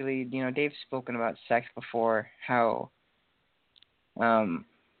actually, Dave's spoken about sex before, how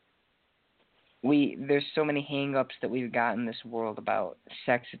there's so many hang-ups that we've got in this world about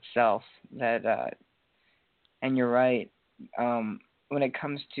sex itself that, and you're right, when it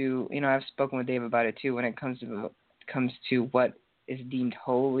comes to, I've spoken with Dave about it too, when it comes to what is deemed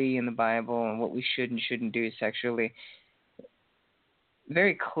holy in the Bible and what we should and shouldn't do sexually,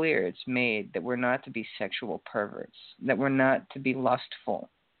 very clear it's made that we're not to be sexual perverts, that we're not to be lustful.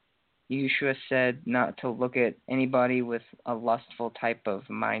 Yeshua said not to look at anybody with a lustful type of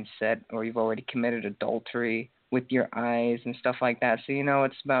mindset, or you've already committed adultery with your eyes and stuff like that. So,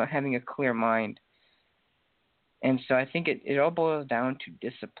 it's about having a clear mind. And so I think it all boils down to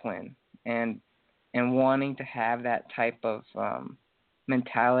discipline and wanting to have that type of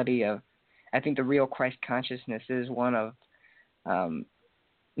mentality of, I think the real Christ consciousness is one of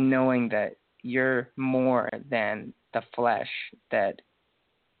knowing that you're more than the flesh that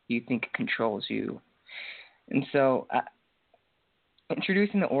you think controls you. And so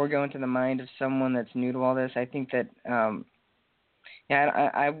introducing the orgone to the mind of someone that's new to all this, I think that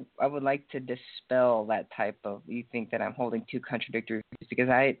I would like to dispel that type of, you think that I'm holding two contradictory views, because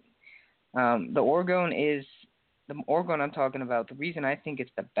the orgone I'm talking about, the reason I think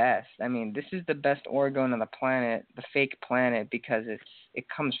it's the best, this is the best orgone on the planet, the fake planet, because it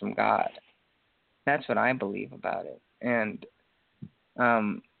comes from God. That's what I believe about it. And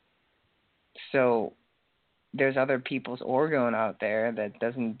so there's other people's orgone out there that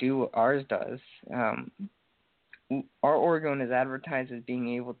doesn't do what ours does. Our orgone is advertised as being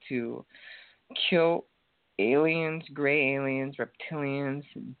able to kill aliens, gray aliens, reptilians.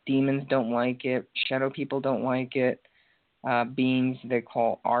 Demons don't like it. Shadow people don't like it. Beings they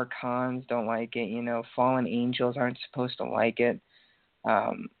call archons don't like it. Fallen angels aren't supposed to like it.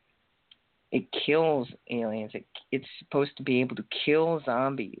 It kills aliens. It's supposed to be able to kill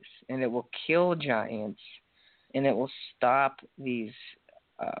zombies, and it will kill giants, and it will stop these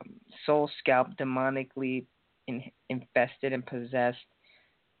soul-scalp, demonically infested and possessed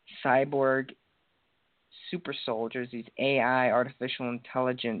cyborg super soldiers, these AI, artificial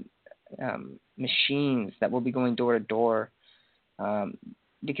intelligent machines that will be going door to door,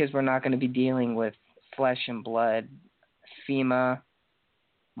 because we're not going to be dealing with flesh and blood, FEMA,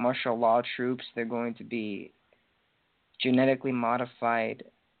 martial law troops. They're going to be genetically modified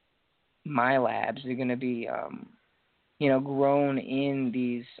MyLabs. They're going to be, grown in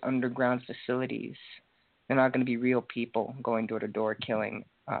these underground facilities. They're not going to be real people going door to door killing,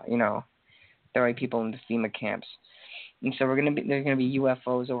 throwing people into FEMA camps. And so there's going to be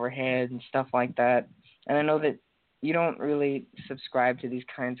UFOs overhead and stuff like that. And I know that you don't really subscribe to these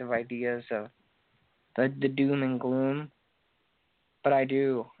kinds of ideas of the doom and gloom, but I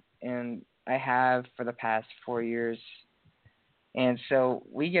do, and I have for the past 4 years. And so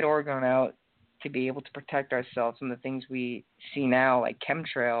we get orgone out to be able to protect ourselves from the things we see now, like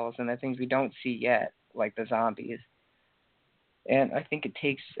chemtrails, and the things we don't see yet, like the zombies. And I think it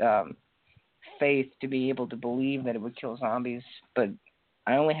takes faith to be able to believe that it would kill zombies, but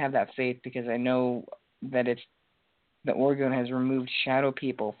I only have that faith because I know that the orgone has removed shadow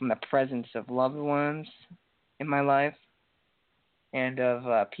people from the presence of loved ones in my life and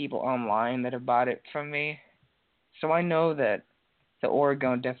of people online that have bought it from me. So I know that the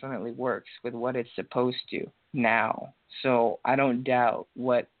orgone definitely works with what it's supposed to now. So I don't doubt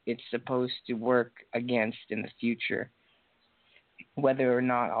what it's supposed to work against in the future, whether or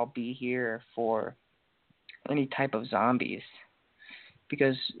not I'll be here for any type of zombies.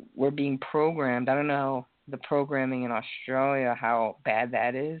 because we're being programmed. I don't know the programming in Australia, how bad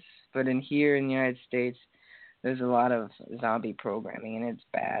that is, but in here in the United States, there's a lot of zombie programming, and it's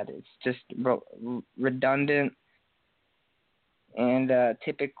bad. It's just redundant, and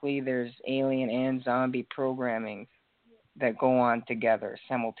typically there's alien and zombie programming that go on together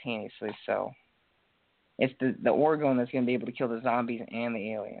simultaneously. So it's the orgone that's going to be able to kill the zombies and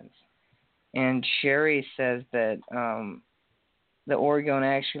the aliens. And Sherry says that the orgone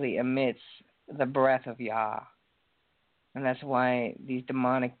actually emits the breath of Yah, and that's why these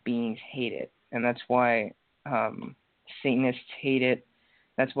demonic beings hate it, and that's why Satanists hate it.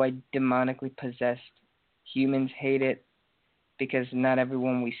 That's why demonically possessed humans hate it, because not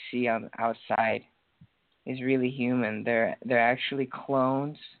everyone we see outside is really human. They're actually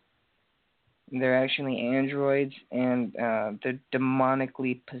clones. They're actually androids, and they're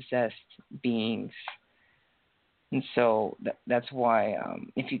demonically possessed beings. And so that's why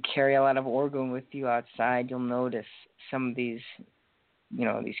if you carry a lot of orgone with you outside, you'll notice some of these,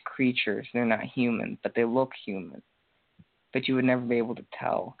 these creatures. They're not human, but they look human. But you would never be able to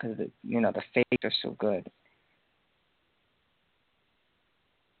tell because, the fakes are so good.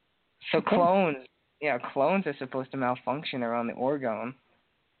 So clones are supposed to malfunction around the orgone.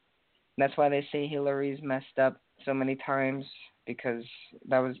 That's why they say Hillary's messed up so many times, because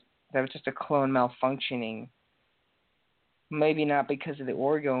that was just a clone malfunctioning. Maybe not because of the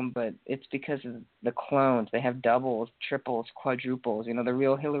orgone, but it's because of the clones. They have doubles, triples, quadruples. The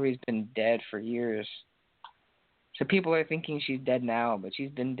real Hillary's been dead for years. So people are thinking she's dead now, but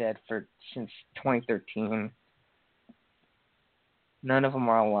she's been dead since 2013. None of them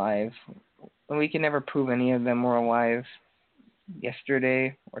are alive. We can never prove any of them were alive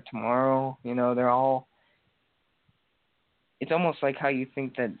yesterday or tomorrow. They're all... It's almost like how you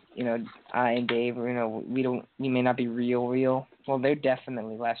think that, I and Dave, we may not be real. Well, they're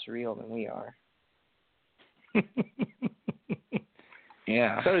definitely less real than we are.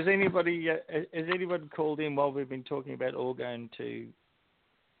 Yeah. So has anybody called in while we've been talking about orgone to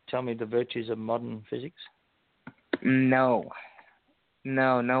tell me the virtues of modern physics? No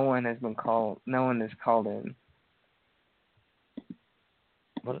one has been called. No one has called in.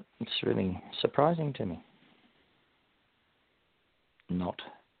 Well, it's really surprising to me. Not.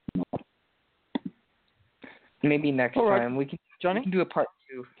 Maybe next time we can. Johnny, we can do a part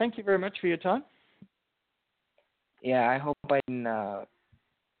 2. Thank you very much for your time. Yeah, I hope I can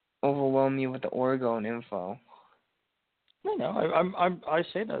overwhelm you with the orgone info. No, I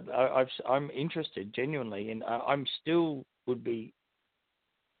said it. I'm interested genuinely, and I would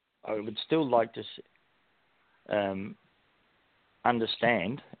still like to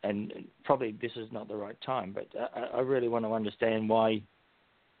understand, and probably this is not the right time, but I really want to understand why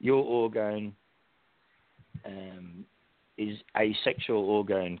your orgone is a sexual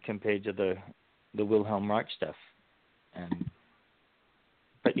orgone compared to the Wilhelm Reich stuff.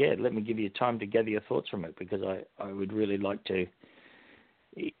 But yeah, let me give you time to gather your thoughts from it, because I would really like to,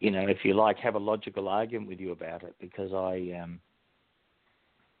 if you like, have a logical argument with you about it, because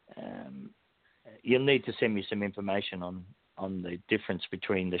you'll need to send me some information on the difference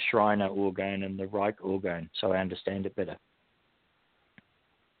between the Schreiner orgone and the Reich orgone, so I understand it better.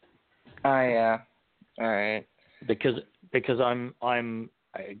 Yeah. All right. Because I'm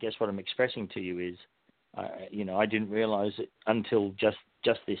I guess what I'm expressing to you is, I didn't realize it until just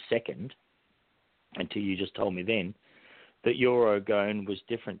this second, until you just told me then, that your orgone was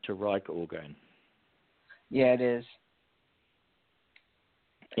different to Reich orgone. Yeah, it is.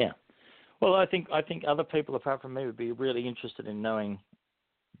 Yeah. Well, I think other people apart from me would be really interested in knowing,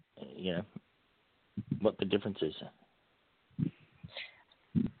 what the difference is.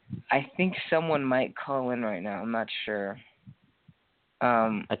 I think someone might call in right now. I'm not sure.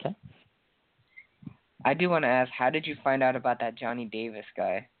 Okay. I do want to ask, how did you find out about that Johnny Davis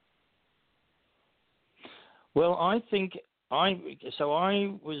guy? Well, I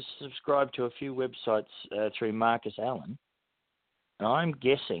was subscribed to a few websites through Marcus Allen. And I'm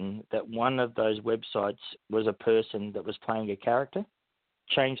guessing that one of those websites was a person that was playing a character,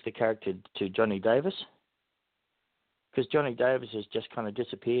 changed the character to Johnny Davis, because Johnny Davis has just kind of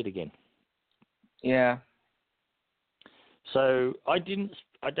disappeared again. Yeah. So I don't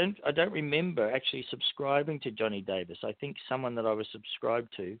remember actually subscribing to Johnny Davis. I think someone that I was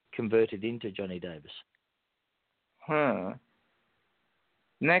subscribed to converted into Johnny Davis. Huh.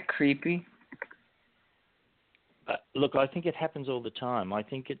 Isn't that creepy? Look, I think it happens all the time. I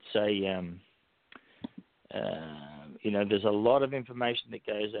think it's there's a lot of information that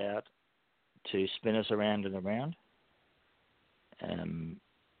goes out to spin us around and around. And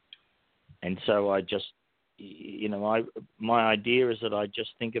so I just, my idea is that I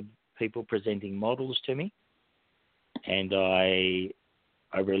just think of people presenting models to me, and I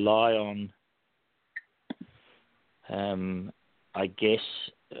rely on,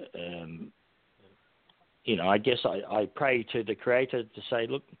 I pray to the Creator to say,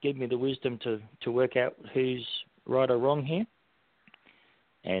 look, give me the wisdom to work out who's right or wrong here.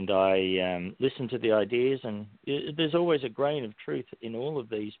 And I listen to the ideas, and there's always a grain of truth in all of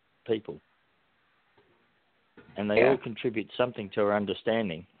these people. And they all contribute something to our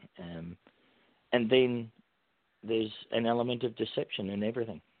understanding. And then there's an element of deception in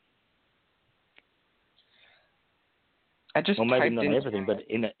everything. Or maybe not in everything, but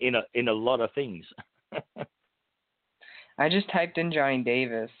in a lot of things. I just typed in Johnny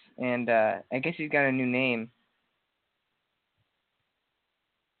Davis, and I guess he's got a new name.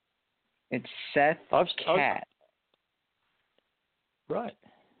 It's Seth Cat. Right.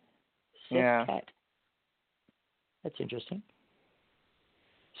 Seth Cat. That's interesting.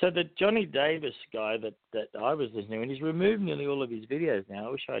 So the Johnny Davis guy that I was listening to, and he's removed nearly all of his videos now.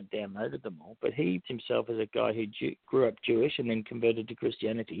 I wish I'd downloaded them all. But he himself is a guy who grew up Jewish and then converted to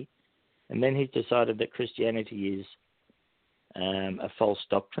Christianity. And then he's decided that Christianity is a false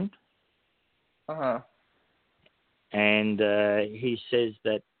doctrine. Uh-huh. And he says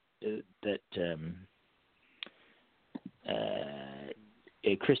that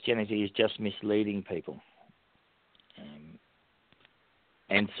Christianity is just misleading people.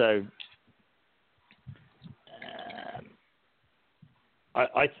 And so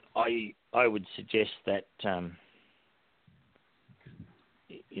I would suggest that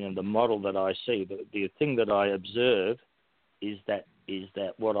the model that I see, the thing that I observe is that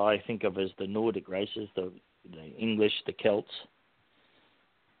what I think of as the Nordic races, the English, the Celts,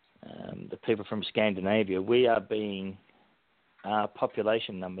 the people from Scandinavia, our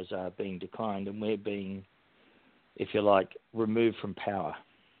population numbers are being declined, and we're being, if you like, removed from power.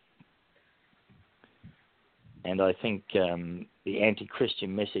 And I think the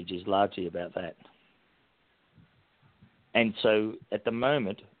anti-Christian message is largely about that. And so at the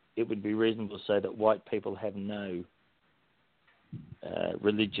moment, it would be reasonable to say that white people have no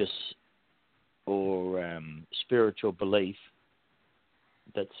religious or spiritual belief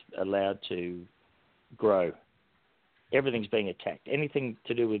that's allowed to grow. Everything's being attacked. Anything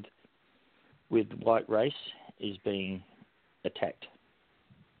to do with white race is being attacked.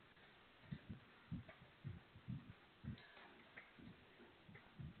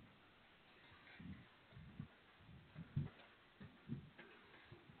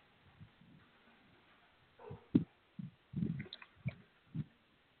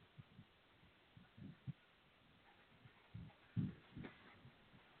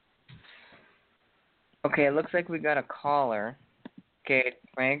 Okay, it looks like we got a caller. Okay,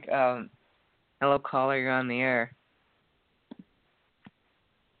 Frank. Hello, caller. You're on the air.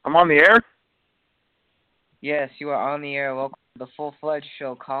 I'm on the air? Yes, you are on the air. Welcome to the Full-Fledged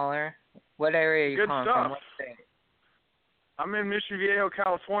Show, caller. What area are you calling from? What state? I'm in Mission Viejo,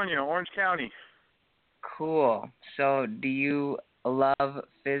 California, Orange County. Cool. So, do you love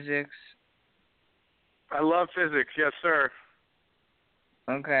physics? I love physics, yes, sir.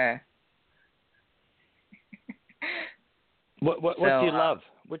 Okay. What do you love?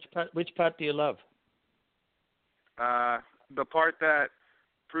 Which part do you love? The part that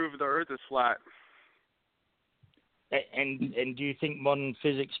proved the Earth is flat. And do you think modern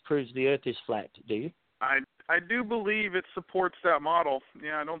physics proves the Earth is flat? Do you? I do believe it supports that model.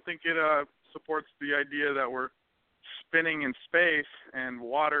 Yeah, I don't think it supports the idea that we're spinning in space and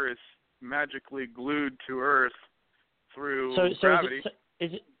water is magically glued to Earth through gravity.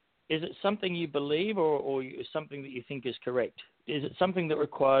 Is it something you believe or something that you think is correct? Is it something that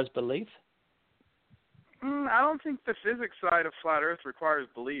requires belief? I don't think the physics side of flat Earth requires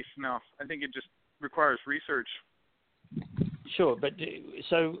belief. No, I think it just requires research. Sure, but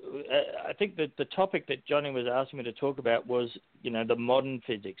I think that the topic that Johnny was asking me to talk about was, the modern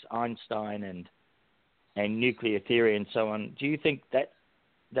physics, Einstein and nuclear theory and so on. Do you think that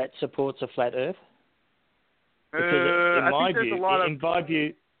supports a flat Earth? Because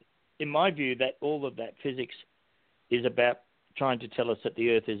in my view, that all of that physics is about trying to tell us that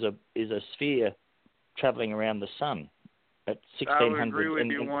the Earth is a sphere traveling around the sun at 1600. I would agree with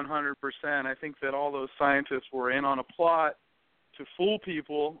you 100%. I think that all those scientists were in on a plot to fool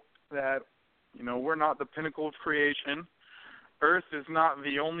people that, we're not the pinnacle of creation. Earth is not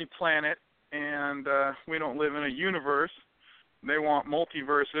the only planet, and we don't live in a universe. They want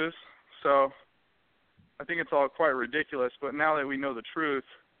multiverses, so I think it's all quite ridiculous. But now that we know the truth,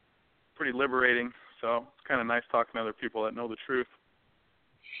 pretty liberating. So it's kind of nice talking to other people that know the truth.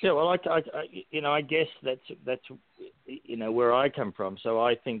 Yeah, well, I guess that's where I come from. So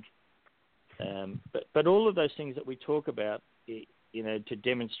I think, but all of those things that we talk about, to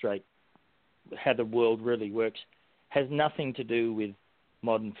demonstrate how the world really works, has nothing to do with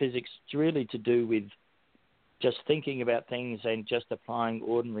modern physics. It's really to do with just thinking about things and just applying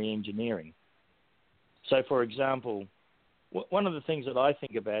ordinary engineering. So, for example, one of the things that I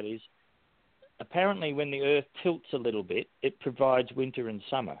think about is, apparently when the Earth tilts a little bit, it provides winter and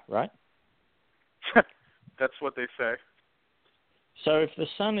summer, right? That's what they say. So if the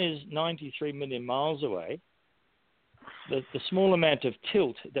sun is 93 million miles away, the small amount of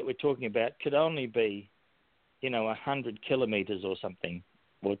tilt that we're talking about could only be, 100 kilometers or something,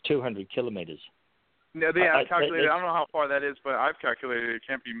 or 200 kilometers. No, I calculated. I don't know how far that is, but I've calculated it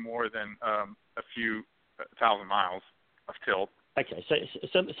can't be more than a few thousand miles of tilt. Okay,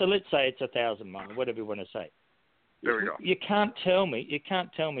 so let's say it's 1,000 miles, whatever you want to say. There we go. You can't tell me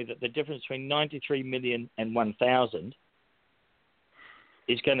that the difference between 93 million and 1,000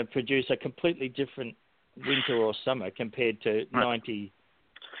 is going to produce a completely different winter or summer compared to 92.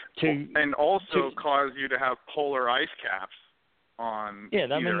 And also cause you to have polar ice caps on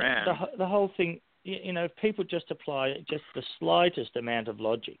either end. The whole thing, if people just apply just the slightest amount of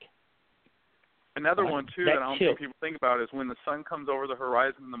logic. Another one, too, that I don't think people think about is when the sun comes over the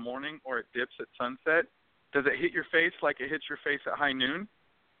horizon in the morning or it dips at sunset, does it hit your face like it hits your face at high noon?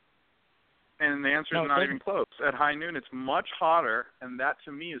 And the answer is not even close. At high noon, it's much hotter, and that,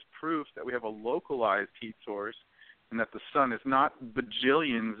 to me, is proof that we have a localized heat source and that the sun is not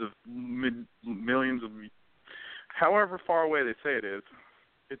bajillions of millions of however far away they say it is.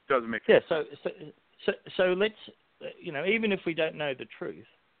 It doesn't make sense. Yeah, so let's, even if we don't know the truth,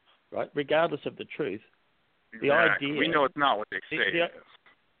 right, regardless of the truth, exactly. the idea... We know it's not what they say it is.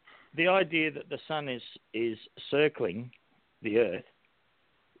 The idea that the sun is circling the Earth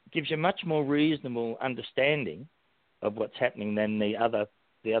gives you much more reasonable understanding of what's happening than the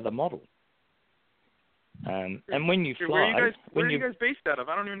other model. And when you fly... Where are you guys based out of?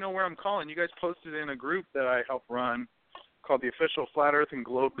 I don't even know where I'm calling. You guys posted in a group that I help run called the Official Flat Earth and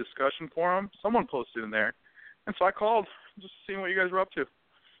Globe Discussion Forum. Someone posted in there. And so I called just seeing what you guys were up to.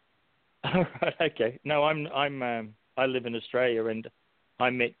 All right, okay. No, I live in Australia, and I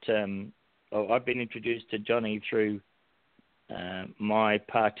met. I've been introduced to Johnny through my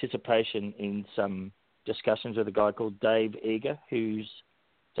participation in some discussions with a guy called Dave Eager, who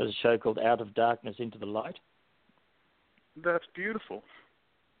does a show called Out of Darkness into the Light. That's beautiful.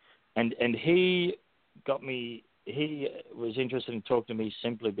 And he got me. He was interested in talking to me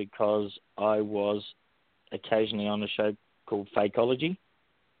simply because I was occasionally on a show called Fakeology.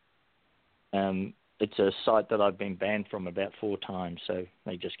 It's a site that I've been banned from about 4 times, so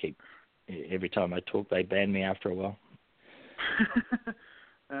they just keep, every time I talk, they ban me after a while.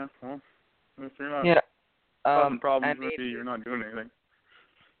 Yeah, well, if you're not causing problems, maybe you're not doing anything.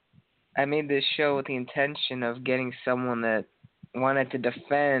 I made this show with the intention of getting someone that wanted to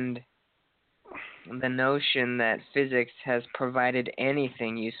defend the notion that physics has provided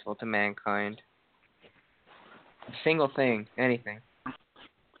anything useful to mankind. A single thing, anything.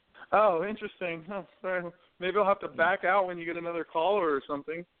 Oh, interesting. Oh, sorry. Maybe I'll have to back out when you get another caller or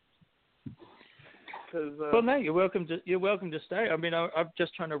something. Well, no, you're welcome to stay. I mean, I'm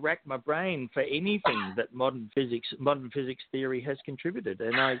just trying to rack my brain for anything that modern physics theory has contributed,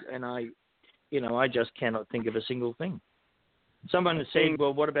 and I just cannot think of a single thing. Someone has said,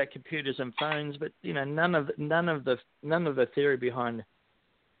 well, what about computers and phones? But none of the theory behind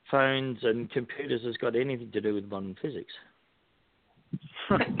phones and computers has got anything to do with modern physics.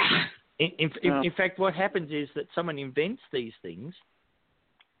 In fact, what happens is that someone invents these things,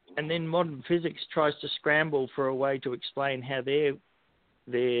 and then modern physics tries to scramble for a way to explain how their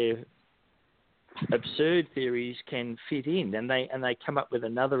absurd theories can fit in, and they come up with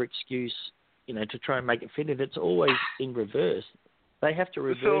another excuse, to try and make it fit in. It's always in reverse. They have to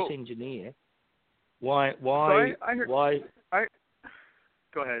reverse engineer. Why? Go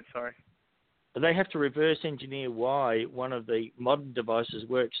ahead. Sorry. They have to reverse engineer why one of the modern devices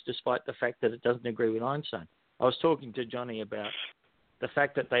works despite the fact that it doesn't agree with Einstein. I was talking to Johnny about the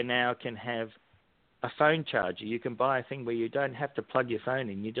fact that they now can have a phone charger. You can buy a thing where you don't have to plug your phone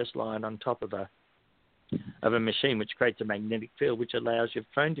in. You just lie it on top of a machine which creates a magnetic field which allows your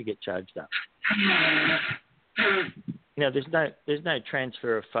phone to get charged up. There's no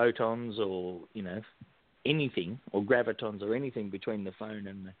transfer of photons or, anything, or gravitons or anything between the phone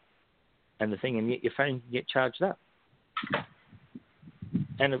and the thing, and yet your phone can get charged up.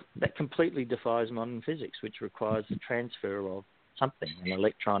 And that completely defies modern physics, which requires the transfer of something, an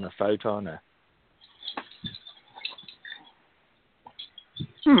electron, a photon,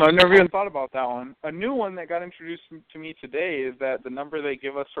 I've never even thought about that one. A new one that got introduced to me today is that the number they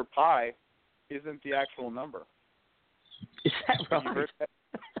give us for pi isn't the actual number. Is that right?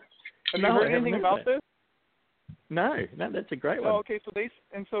 Have you heard anything about this? No, that's a great one. Oh, okay, so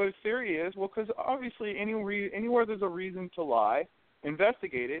his theory is, well, because obviously anywhere there's a reason to lie,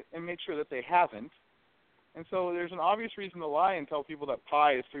 investigate it and make sure that they haven't. And so there's an obvious reason to lie and tell people that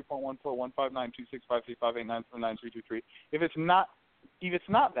pi is 3.141592653597933. If it's not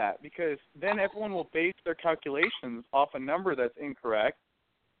that, because then everyone will base their calculations off a number that's incorrect,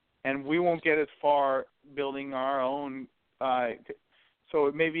 and we won't get as far building our own.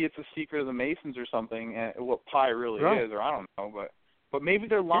 So maybe it's a secret of the Masons or something, and what pi really is, or I don't know, but maybe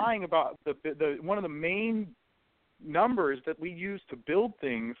they're lying about the one of the main numbers that we use to build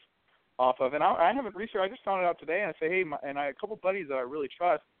things off of. And I haven't researched. I just found it out today, and I say, hey, a couple buddies that I really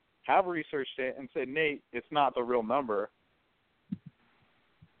trust have researched it and said, Nate, it's not the real number.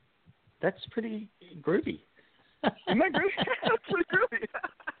 That's pretty groovy. Isn't that groovy? That's pretty groovy.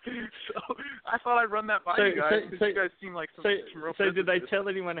 So I thought I'd run that by you guys, because you guys seem like some real. So did they tell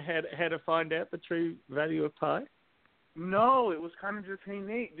anyone how to find out the true value of pi? No, it was kind of just, hey,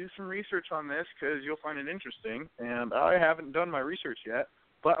 Nate, do some research on this because you'll find it interesting. And I haven't done my research yet,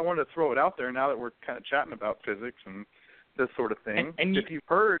 but I wanted to throw it out there now that we're kind of chatting about physics and this sort of thing. And if you've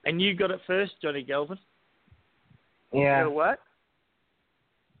heard. And you got it first, Johnny Galvin? Yeah. You know what?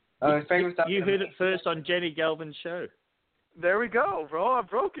 You heard it first on Jenny Galvin's show. There we go, bro. I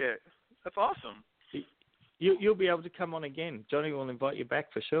broke it. That's awesome. You'll be able to come on again. Johnny will invite you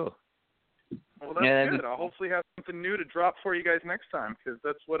back for sure. Well, that's good. I'll hopefully have something new to drop for you guys next time, because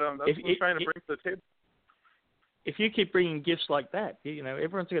that's what I'm trying to bring to the table. If you keep bringing gifts like that,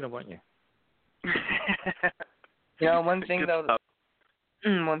 everyone's going to want you. One thing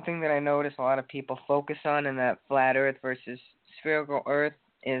that I notice a lot of people focus on in that flat Earth versus spherical Earth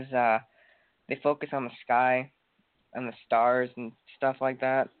is they focus on the sky, on the stars and stuff like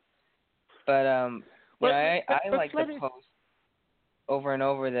that. But I like to post over and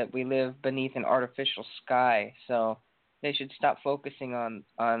over that we live beneath an artificial sky, so they should stop focusing on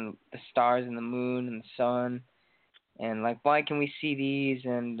the stars and the moon and the sun and like, why can we see these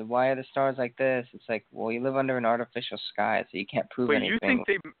and why are the stars like this? It's like, well, you live under an artificial sky, so you can't prove anything. But you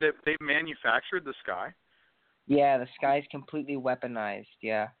think they manufactured the sky? Yeah, the sky's completely weaponized.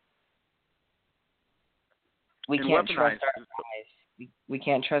 Yeah, we can't trust our eyes. We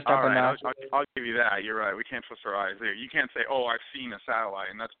can't trust our binoculars. I'll give you that. You're right. We can't trust our eyes there. You can't say, "Oh, I've seen a satellite,"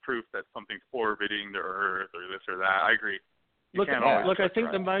 and that's proof that something's orbiting the Earth or this or that. I agree.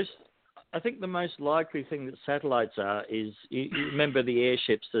 I think the most likely thing that satellites are is you remember the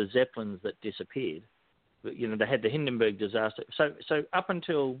airships, the Zeppelins that disappeared. They had the Hindenburg disaster. So up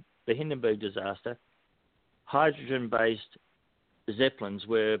until the Hindenburg disaster, hydrogen-based Zeppelins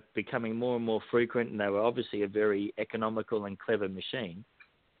were becoming more and more frequent, and they were obviously a very economical and clever machine.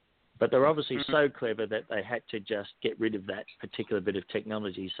 But they're obviously so clever that they had to just get rid of that particular bit of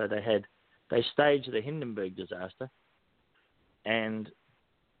technology. So they staged the Hindenburg disaster, and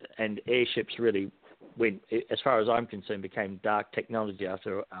airships really went, as far as I'm concerned, became dark technology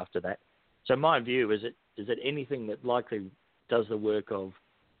after that. So my view is that anything that likely does the work of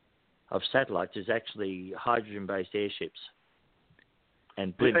satellites is actually hydrogen-based airships.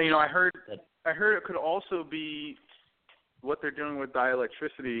 And I heard it could also be what they're doing with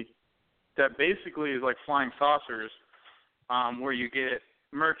dielectricity, that basically is like flying saucers, where you get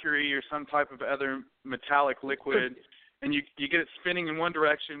mercury or some type of other metallic liquid, and you get it spinning in one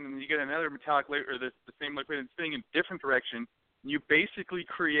direction, and you get another metallic liquid, or the same liquid, and spinning in a different direction. You basically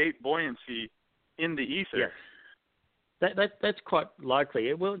create buoyancy in the ether. Yes. That's quite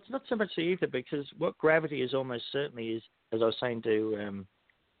likely. Well, it's not so much the ether, because what gravity is almost certainly is, as I was saying to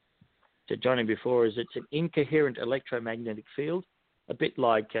Johnny before, is it's an incoherent electromagnetic field, a bit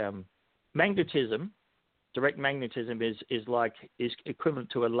like magnetism. Direct magnetism is equivalent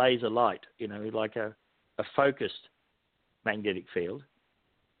to a laser light, like a focused magnetic field,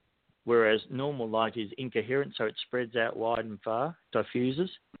 whereas normal light is incoherent, so it spreads out wide and far, diffuses.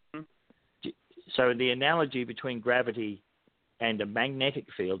 Mm-hmm. So the analogy between gravity and a magnetic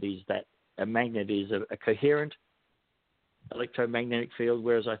field is that a magnet is a coherent electromagnetic field,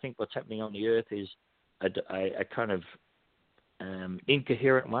 whereas I think what's happening on the Earth is a kind of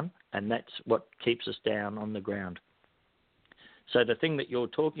incoherent one, and that's what keeps us down on the ground. So the thing that you're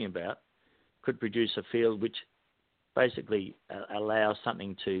talking about could produce a field which basically allows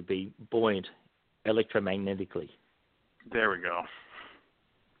something to be buoyant electromagnetically. There we go.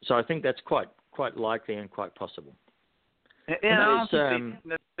 So I think that's quite likely and quite possible. And I don't think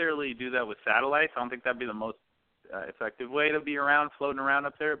they necessarily do that with satellites. I don't think that'd be the most effective way to be around, floating around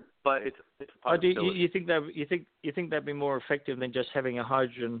up there. But it's a possibility. You think that'd be more effective than just having a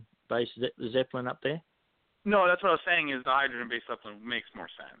hydrogen-based Zeppelin up there? No, that's what I was saying. Is the hydrogen-based Zeppelin makes more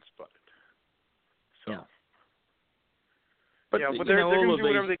sense, but so. Yeah. But they're going to do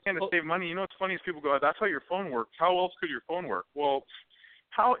whatever they can to save money. You know what's funny is people go, "That's how your phone works. How else could your phone work?" Well,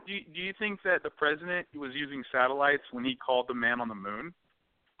 how do you think that the president was using satellites when he called the man on the moon?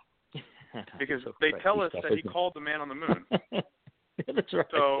 Because they tell us that he called the man on the moon. That's right.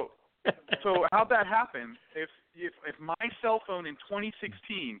 So how'd that happen? If my cell phone in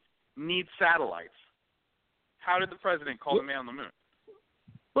 2016 needs satellites, how did the president call the man on the moon?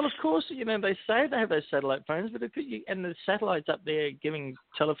 Well, of course, they say they have those satellite phones, but and the satellite's up there giving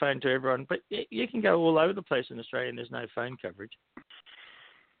telephone to everyone, but you can go all over the place in Australia and there's no phone coverage.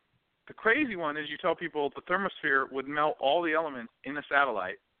 The crazy one is you tell people the thermosphere would melt all the elements in a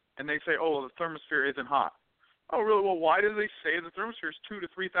satellite, and they say, oh, well, the thermosphere isn't hot. Oh, really? Well, why do they say the thermosphere is 2,000 to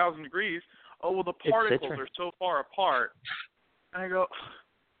 3,000 degrees? Oh, well, the particles are so far apart. And I go,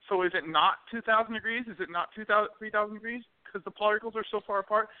 so is it not 2,000 degrees? Is it not 3,000 degrees? Because the particles are so far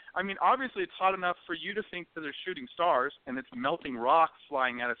apart? I mean, obviously it's hot enough for you to think that they're shooting stars and it's melting rocks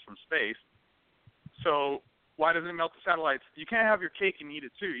flying at us from space. So why doesn't it melt the satellites? You can't have your cake and eat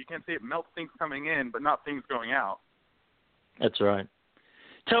it too. You can't say it melts things coming in but not things going out. That's right.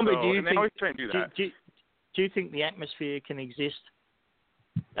 Tell me, they always try and do that. Do you think the atmosphere can exist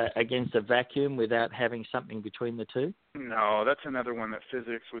against a vacuum without having something between the two? No, that's another one that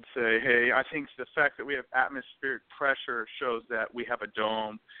physics would say, hey, I think the fact that we have atmospheric pressure shows that we have a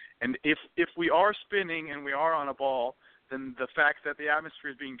dome. And if we are spinning and we are on a ball, then the fact that the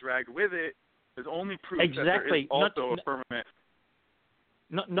atmosphere is being dragged with it is only proof that there is also a firmament.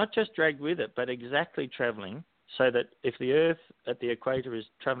 Not just dragged with it, but exactly traveling, so that if the Earth at the equator is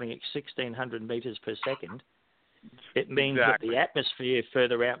traveling at 1,600 meters per second, it means that the atmosphere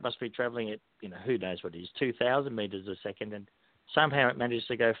further out must be traveling at, who knows what it is, 2,000 meters a second, and somehow it manages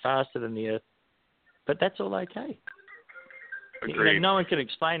to go faster than the Earth. But that's all okay. No one can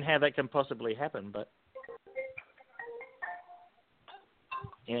explain how that can possibly happen, but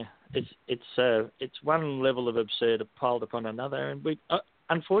yeah, it's one level of absurd piled upon another, and we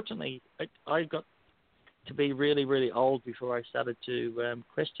unfortunately I got to be really, really old before I started to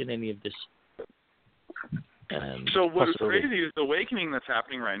question any of this. So what's crazy is the awakening that's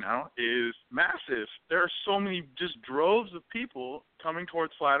happening right now is massive. There are so many just droves of people coming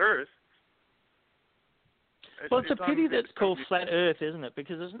towards flat Earth. It's a pity that it's called flat Earth, isn't it?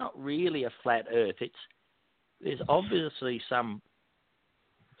 Because it's not really a flat Earth. There's obviously some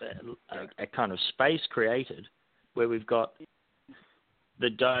a kind of space created where we've got the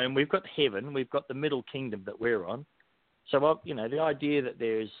dome, we've got heaven, we've got the middle kingdom that we're on. So, the idea that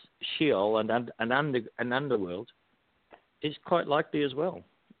there's Sheol and an underworld is quite likely as well.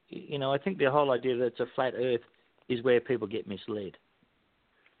 I think the whole idea that it's a flat Earth is where people get misled.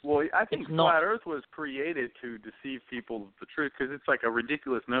 Well, I think flat Earth was created to deceive people of the truth because it's like a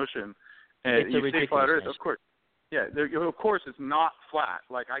ridiculous notion. And it's a ridiculous flat Earth, notion. of course. Yeah, of course it's not flat.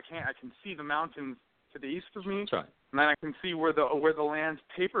 Like I can see the mountains to the east of me, that's right. And then I can see where the land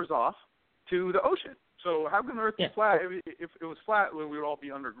tapers off to the ocean. So how can the Earth be flat? If it was flat, we would all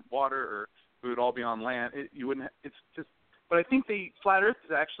be underwater, or we would all be on land. You wouldn't. It's just. But I think the flat Earth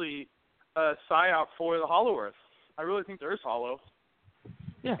is actually a psyop for the hollow Earth. I really think there is hollow.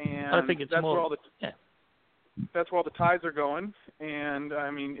 Yeah, and I think it's that's more. Where all that's where all the tides are going. And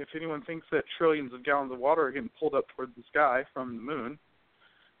I mean, if anyone thinks that trillions of gallons of water are getting pulled up toward the sky from the moon,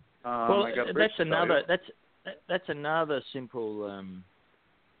 well, I got that's another. That's another simple.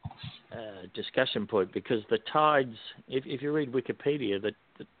 Discussion point, because the tides, if you read Wikipedia,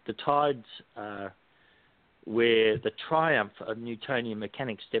 the tides are where the triumph of Newtonian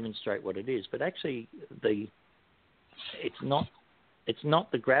mechanics demonstrate what it is, but actually it's not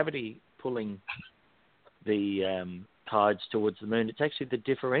the gravity pulling the tides towards the moon. It's actually the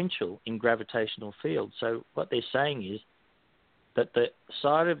differential in gravitational field. So what they're saying is that the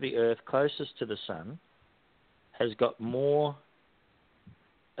side of the Earth closest to the sun has got more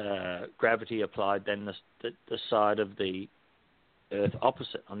gravity applied than the side of the Earth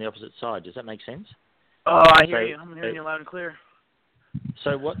on the opposite side. Does that make sense? Oh, I hear you. I'm hearing you loud and clear.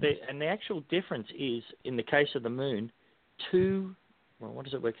 So the actual difference is, in the case of the moon, what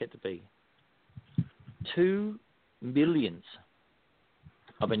does it work out to be? 2 millionths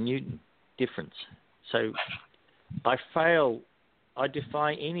of a Newton difference. So I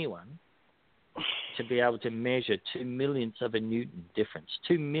defy anyone to be able to measure 2 millionths of a Newton difference.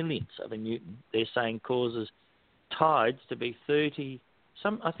 2 millionths of a Newton, they're saying, causes tides to be 30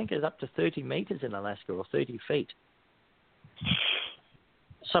 I think it's up to 30 meters in Alaska or 30 feet.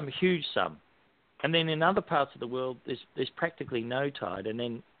 Some huge sum. And then in other parts of the world, there's practically no tide. And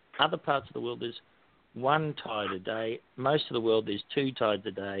then other parts of the world, there's one tide a day. Most of the world, there's 2 tides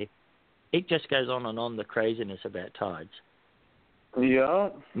a day. It just goes on, the craziness about tides. Yeah.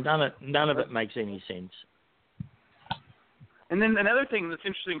 None of it makes any sense. And then another thing that's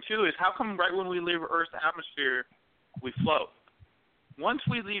interesting, too, is how come right when we leave Earth's atmosphere, we float? Once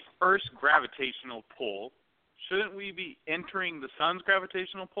we leave Earth's gravitational pull, shouldn't we be entering the sun's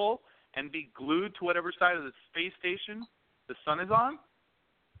gravitational pull and be glued to whatever side of the space station the sun is on?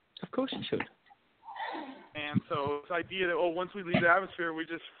 Of course you should. And so this idea that, once we leave the atmosphere, we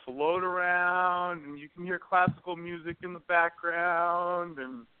just float around, and you can hear classical music in the background,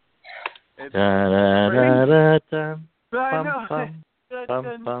 and it's Da-da-da-da-da. I know. Bum,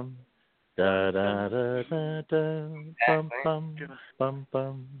 bum, bum, da da da da da, bum bum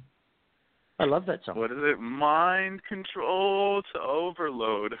bum. I love that song. What is it? Mind control to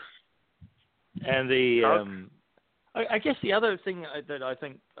overload. And I guess the other thing that I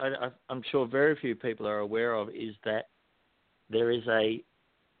think I'm sure very few people are aware of is that there is a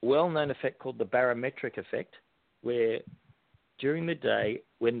well-known effect called the barometric effect, where during the day,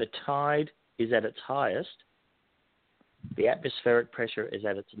 when the tide is at its highest, the atmospheric pressure is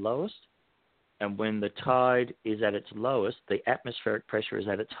at its lowest, and when the tide is at its lowest, the atmospheric pressure is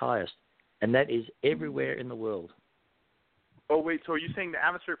at its highest, and that is everywhere in the world. Oh, wait, so are you saying the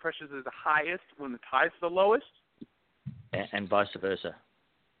atmospheric pressure is the highest when the tide's the lowest? And vice versa.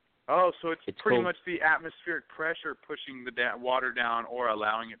 Oh, so it's pretty called, much the atmospheric pressure pushing the water down or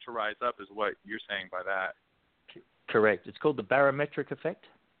allowing it to rise up is what you're saying by that. Correct. It's called the barometric effect.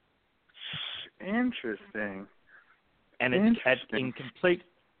 Interesting. And it's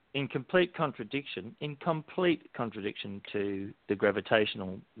in complete contradiction to the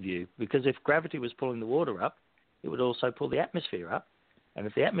gravitational view, because if gravity was pulling the water up, it would also pull the atmosphere up, and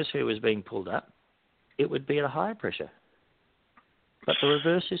if the atmosphere was being pulled up, it would be at a higher pressure. But the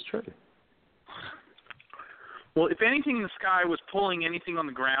reverse is true. Well, if anything in the sky was pulling anything on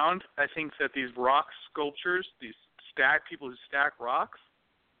the ground, I think that these rock sculptures, these people who stack rocks,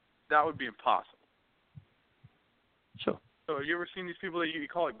 that would be impossible. Sure. So have you ever seen these people that you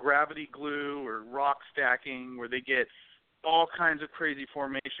call it gravity glue or rock stacking, where they get all kinds of crazy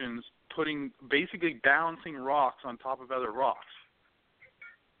formations, basically balancing rocks on top of other rocks?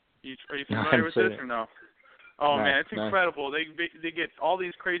 Are you familiar with this or no? Oh, no, man, it's incredible. They get all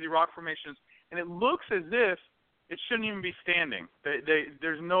these crazy rock formations, and it looks as if it shouldn't even be standing.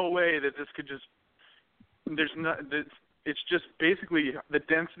 There's no way that this could just – it's just basically the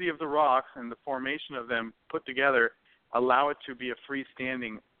density of the rocks and the formation of them put together allow it to be a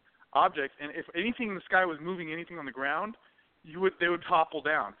freestanding object. And if anything in the sky was moving anything on the ground, they would topple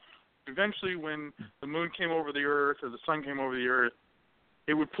down. Eventually, when the moon came over the Earth or the sun came over the Earth,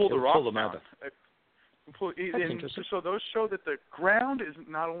 it would pull the rocks down. So those show that the ground is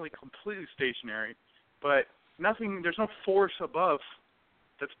not only completely stationary, but there's no force above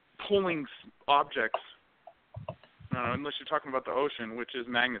that's pulling objects. Unless you're talking about the ocean, which is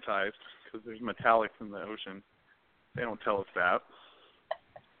magnetized, because there's metallics in the ocean. They don't tell us that.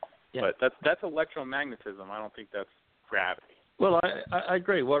 Yeah. But that's electromagnetism. I don't think that's gravity. Well, I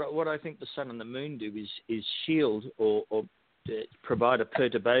agree. What I think the sun and the moon do is shield or provide a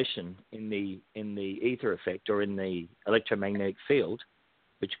perturbation in the ether effect or in the electromagnetic field,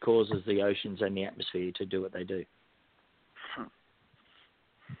 which causes the oceans and the atmosphere to do what they do.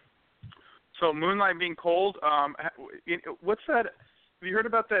 So moonlight being cold, what's that? Have you heard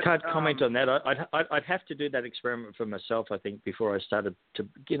about that? Can't comment on that. I'd have to do that experiment for myself, I think, before I started to,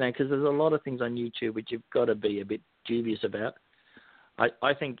 because there's a lot of things on YouTube which you've got to be a bit dubious about.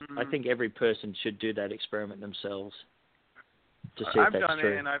 I think every person should do that experiment themselves to see if that's true. I've done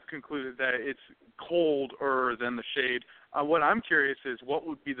it, and I've concluded that it's colder than the shade. What I'm curious is, what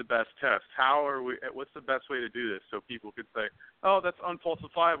would be the best test? What's the best way to do this so people could say, oh, that's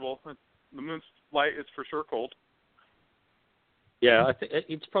unfalsifiable. The moon's light is for sure cold. Yeah, I think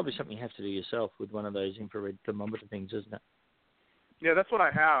it's probably something you have to do yourself with one of those infrared thermometer things, isn't it? Yeah, that's what I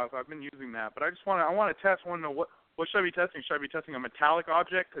have. I've been using that, but I want to test. I want to know what should I be testing? Should I be testing a metallic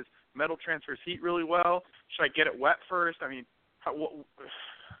object because metal transfers heat really well? Should I get it wet first? I mean,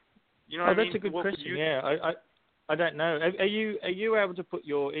 you know what I mean? That's a good question. Yeah, I don't know. Are you able to put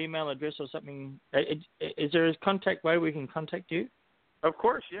your email address or something? Is there a contact way we can contact you? Of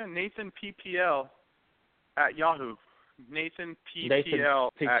course, yeah. Nathan PPL at Yahoo. Nathan PPL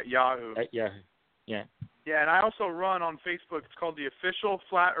at Yahoo. At Yahoo, yeah. Yeah, and I also run on Facebook. It's called the Official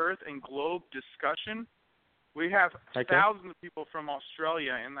Flat Earth and Globe Discussion. We have Okay. thousands of people from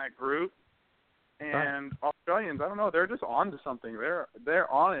Australia in that group, and Australians, I don't know, they're just on to something.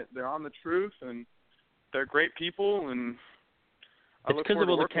 They're on it. They're on the truth, and they're great people. And it's because of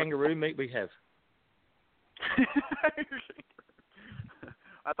all the kangaroo meat we have.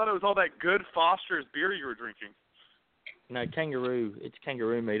 I thought it was all that good Foster's beer you were drinking. No, kangaroo. It's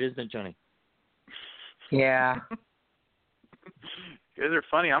kangaroo meat, isn't it, Johnny? Yeah. You guys are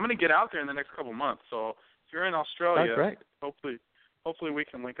funny. I'm going to get out there in the next couple months. So if you're in Australia, great. hopefully we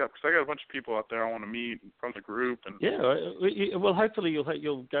can link up, because I got a bunch of people out there I want to meet from the group. And well, hopefully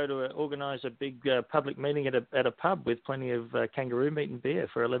you'll go to organise a big public meeting at a pub with plenty of kangaroo meat and beer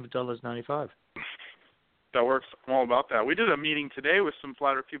for $11.95. That works. I'm all about that. We did a meeting today with some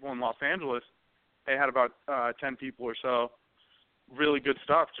flat earth people in Los Angeles. They had about 10 people or so. Really good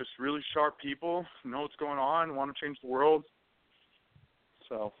stuff. Just really sharp people, know what's going on, want to change the world.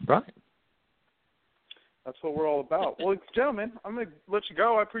 So right. That's what we're all about. Well, gentlemen, I'm going to let you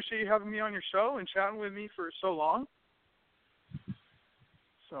go. I appreciate you having me on your show and chatting with me for so long.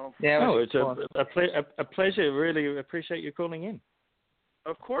 So it's a pleasure. Really appreciate you calling in.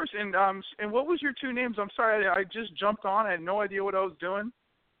 Of course. And what was your two names? I'm sorry, I just jumped on. I had no idea what I was doing.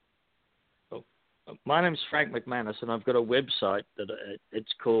 Oh, my name's Frank McManus, and I've got a website that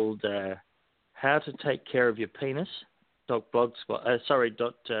it's called How to Take Care of Your Penis.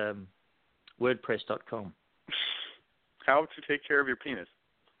 WordPress.com. How to take care of your penis.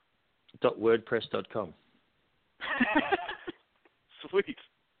 .wordpress.com. Sweet.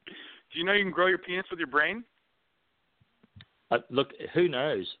 Do you know you can grow your penis with your brain? Look, who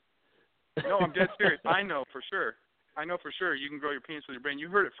knows? No, I'm dead serious. I know for sure you can grow your penis with your brain. You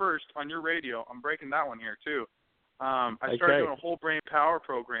heard it first on your radio. I'm breaking that one here, too. I started doing a whole brain power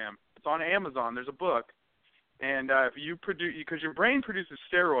program. It's on Amazon. There's a book. And if you produce, because your brain produces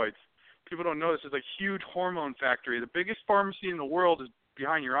steroids. People don't know this is a huge hormone factory. The biggest pharmacy in the world is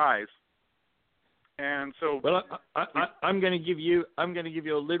behind your eyes. And so, well, I'm going to give you a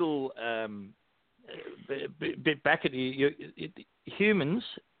little bit back at you. Humans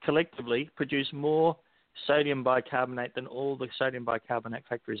collectively produce more sodium bicarbonate than all the sodium bicarbonate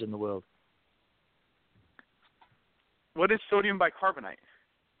factories in the world. What is sodium bicarbonate?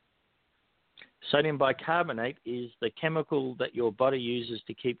 Sodium bicarbonate is the chemical that your body uses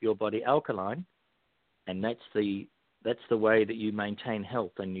to keep your body alkaline, and that's the way that you maintain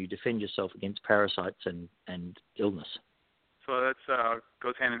health and you defend yourself against parasites and illness. So that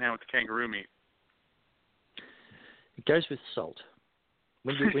goes hand in hand with the kangaroo meat. It goes with salt.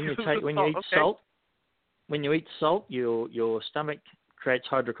 When you eat salt, your stomach creates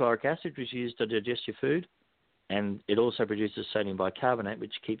hydrochloric acid, which is used to digest your food, and it also produces sodium bicarbonate,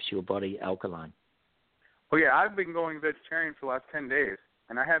 which keeps your body alkaline. Oh yeah, I've been going vegetarian for the last 10 days,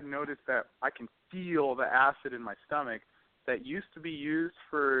 and I have noticed that I can feel the acid in my stomach that used to be used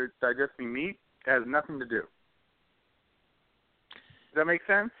for digesting meat. It has nothing to do. Does that make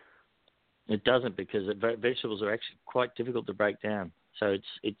sense? It doesn't, because vegetables are actually quite difficult to break down. So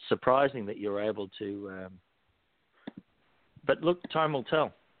it's surprising that you're able to. But look, time will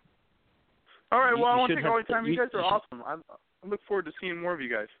tell. All right. Well, I won't take all your time. You guys are awesome. I look forward to seeing more of you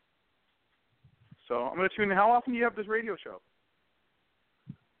guys. So I'm going to tune in. How often do you have this radio show?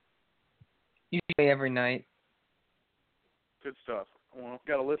 Usually every night. Good stuff. Well, I've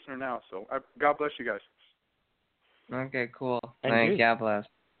got a listener now, so God bless you guys. Okay, cool. Thank you. God bless.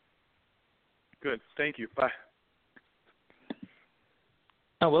 Good. Thank you. Bye.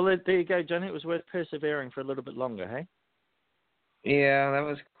 Oh, well, there you go, Johnny. It was worth persevering for a little bit longer, hey? Yeah, that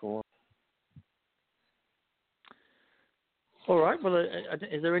was cool. All right. Well,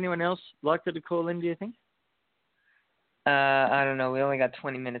 is there anyone else likely to call in, do you think? I don't know. We only got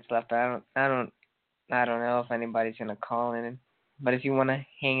 20 minutes left. I don't know if anybody's gonna call in. But if you want to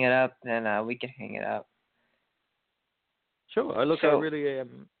hang it up, then we can hang it up. Sure. I really.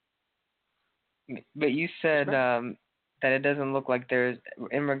 But you said that it doesn't look like there's,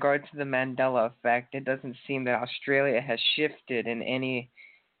 in regard to the Mandela effect, it doesn't seem that Australia has shifted in any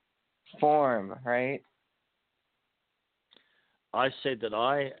form, right? I said that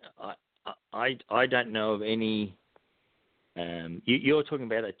I don't know of any. You're talking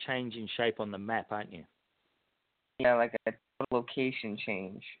about a change in shape on the map, aren't you? Yeah, like a location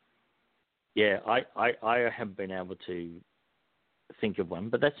change. Yeah, I haven't been able to think of one,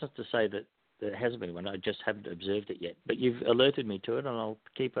 but that's not to say that there hasn't been one. I just haven't observed it yet. But you've alerted me to it, and I'll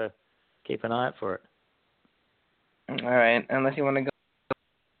keep an eye out for it. All right, unless you want to go to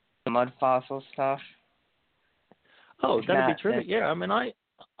the mud fossil stuff. Oh, that'd be terrific. Yeah, I mean, I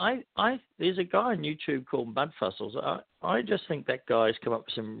there's a guy on YouTube called Mud Fossils. I just think that guy's come up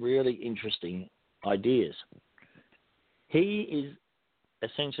with some really interesting ideas. He is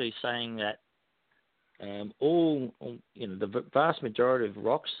essentially saying that the vast majority of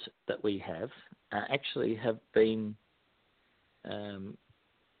rocks that we have actually have been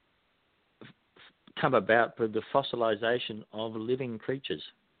come about with the fossilization of living creatures.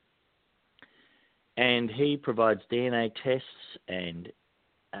 And he provides DNA tests, and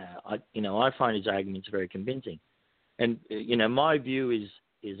I find his arguments very convincing. And my view is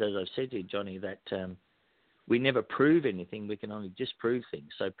as I've said to you, Johnny, that we never prove anything; we can only disprove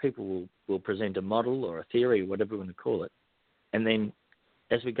things. So people will present a model or a theory, whatever you want to call it, and then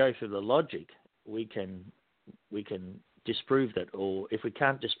as we go through the logic, we can disprove that. Or if we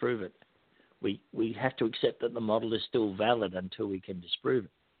can't disprove it, we have to accept that the model is still valid until we can disprove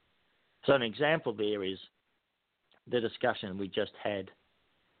it. So an example there is the discussion we just had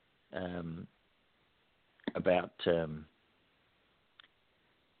about the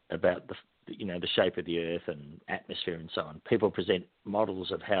shape of the Earth and atmosphere and so on. People present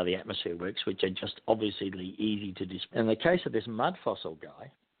models of how the atmosphere works, which are just obviously easy to disprove. In the case of this mud fossil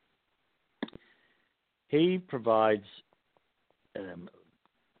guy, he provides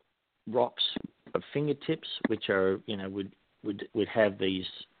rocks of fingertips, which are would have these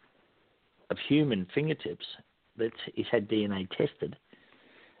of human fingertips that he's had DNA tested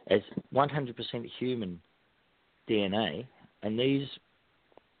as 100% human DNA, and these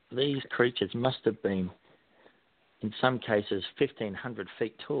creatures must have been, in some cases, 1,500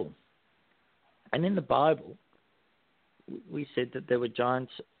 feet tall. And in the Bible, we said that there were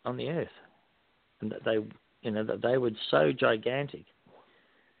giants on the earth, and that they were so gigantic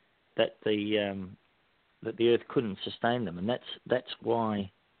that the earth couldn't sustain them, and that's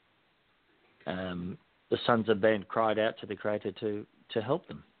why the sons of man cried out to the Creator to help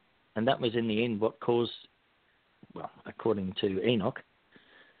them, and that was in the end what caused, well, according to Enoch,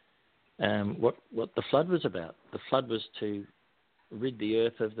 what the flood was about. The flood was to rid the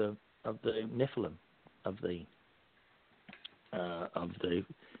earth of the Nephilim, of the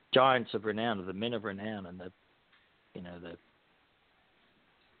giants of renown, of the men of renown, and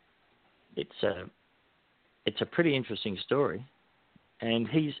it's a pretty interesting story, and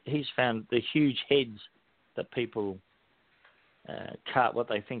he's found the huge heads that people what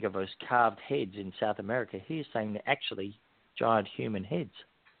they think of as carved heads in South America. He's saying they're actually giant human heads.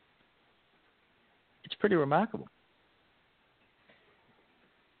 It's pretty remarkable.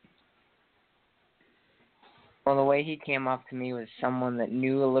 Well, the way he came off to me was someone that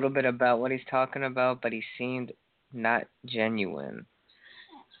knew a little bit about what he's talking about, but he seemed not genuine.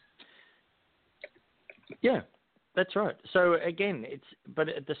 Yeah, that's right. So again, but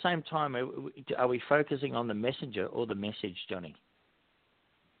at the same time, are we focusing on the messenger or the message, Johnny?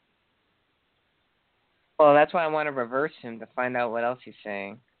 Well, that's why I want to reverse him to find out what else he's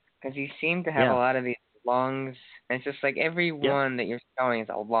saying, because he seemed to have a lot of these lungs, and it's just like every one that you're showing is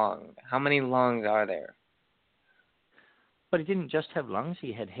a lung. How many lungs are there? But he didn't just have lungs.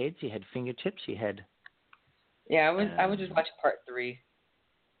 He had heads. He had fingertips. He had. Yeah, I would just watch part 3.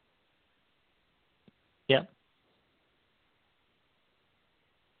 Yeah.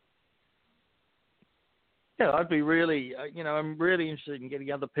 Yeah, I'd be really, I'm really interested in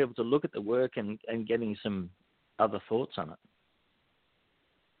getting other people to look at the work and getting some other thoughts on it.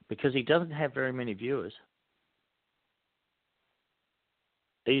 Because he doesn't have very many viewers.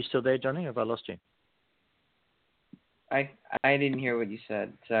 Are you still there, Johnny? Have I lost you? I didn't hear what you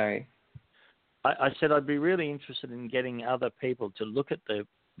said. Sorry. I said I'd be really interested in getting other people to look at the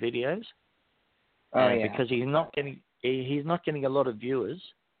videos. Because he's not getting a lot of viewers.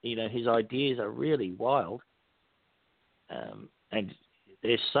 His ideas are really wild, and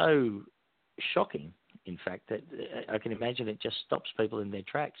they're so shocking. In fact, that I can imagine it just stops people in their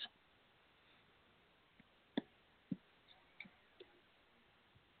tracks.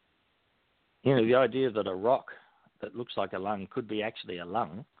 The idea that a rock that looks like a lung could be actually a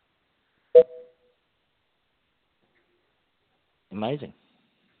lung. Amazing.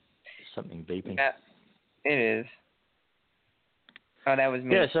 Something beeping. Yeah, it is. Oh, that was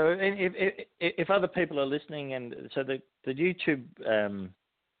me. Yeah, so if other people are listening, and so the YouTube,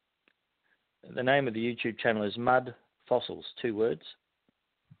 the name of the YouTube channel is Mud Fossils, 2 words,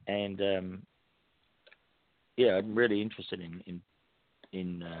 and I'm really interested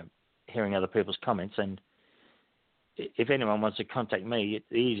in hearing other people's comments, and if anyone wants to contact me,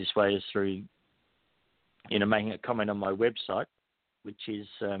 the easiest way is through, making a comment on my website, which is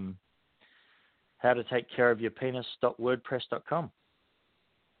howtotakecareofyourpenis.wordpress.com.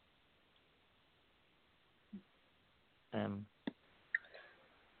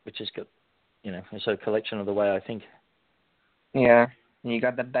 Which has got, it's a collection of the way I think. Yeah, you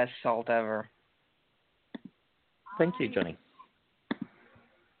got the best salt ever. Thank you, Johnny.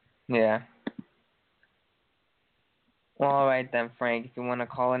 Yeah. Well, all right then, Frank. If you want to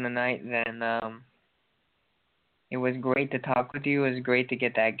call in tonight, then it was great to talk with you. It was great to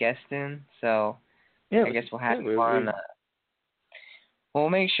get that guest in. So yeah, I guess we'll have you on. We'll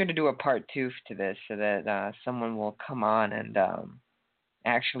make sure to do a part 2 to this so that someone will come on and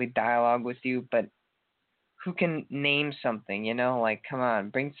actually dialogue with you, but who can name something, you know? Like, come on,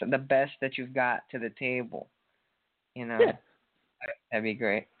 bring the best that you've got to the table, you know? Yeah. That'd be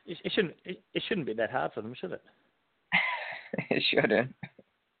great. It shouldn't be that hard for them, should it? It shouldn't.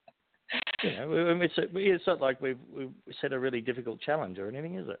 You know, it's not like we've set a really difficult challenge or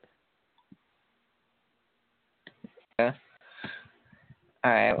anything, is it? Yeah.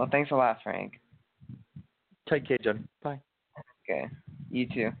 All right. Well, thanks a lot, Frank. Take care, John. Bye. Okay. You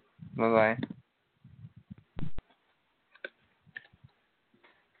too. Bye-bye.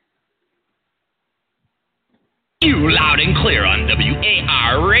 You loud and clear on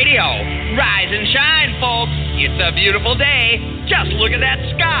WAR Radio. Rise and shine, folks. It's a beautiful day. Just look at that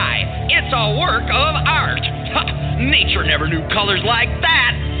sky. It's a work of art. Ha! Nature never knew colors like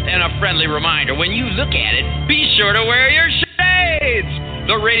that. And a friendly reminder, when you look at it, be sure to wear your shades.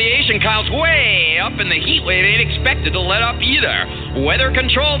 The radiation count's way up, and the heat wave ain't expected to let up either. Weather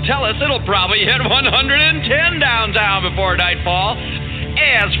control tell us it'll probably hit 110 downtown before nightfall.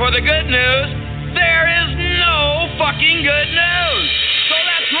 As for the good news, there is no fucking good news. So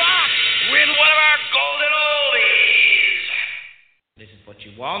let's rock with one of our golden oldies. This is what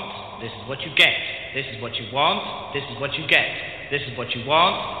you want. This is what you get. This is what you want. This is what you get. This is what you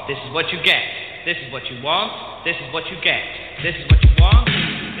want. This is what you get. This is what you want. This is what you get. This is what you want.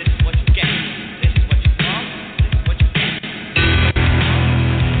 This is what you get. This is what you want. This is what you get.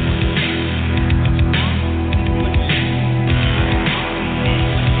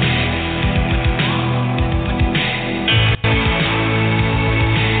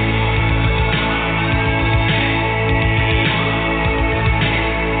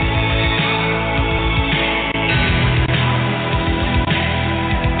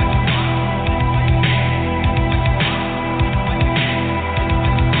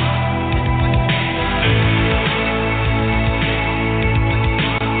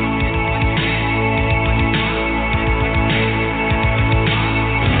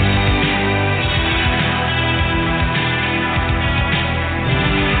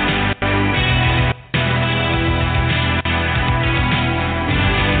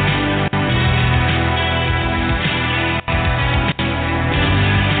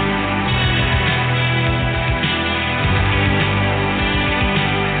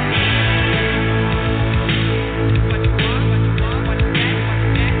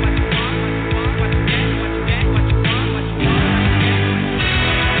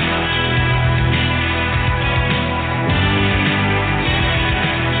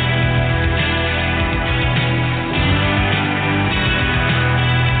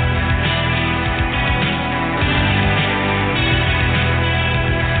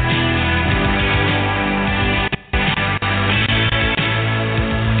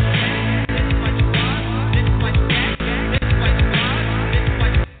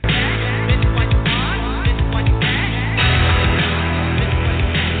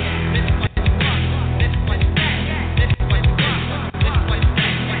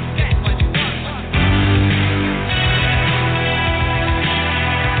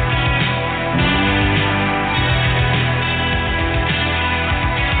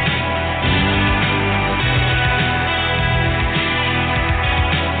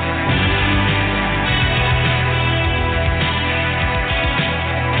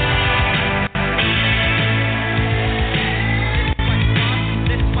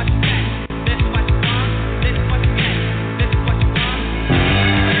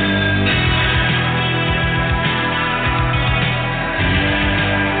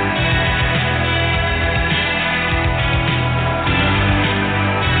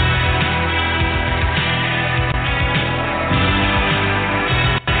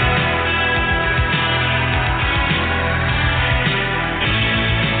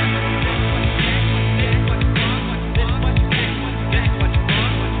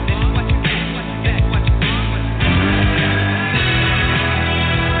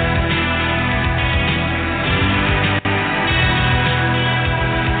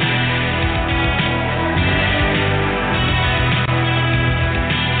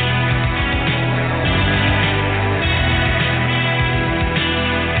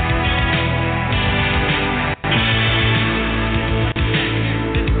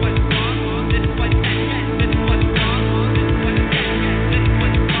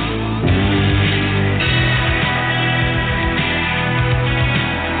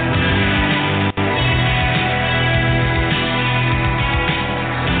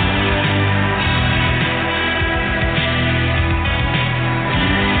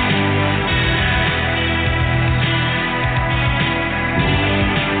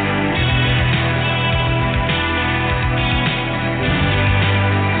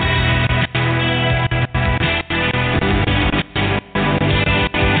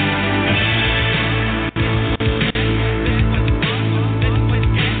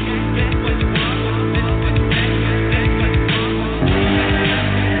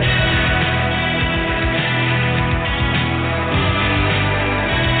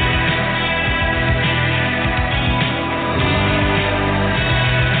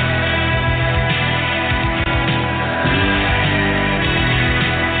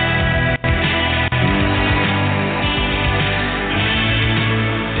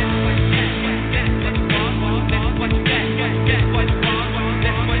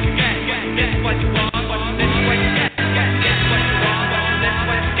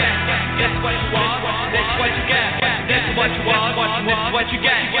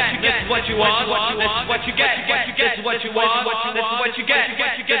 This is what you want. This is what you get. This is what you want. This is what you get.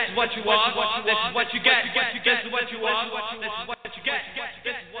 This is what you want. This is what you get. This is what you want. This is what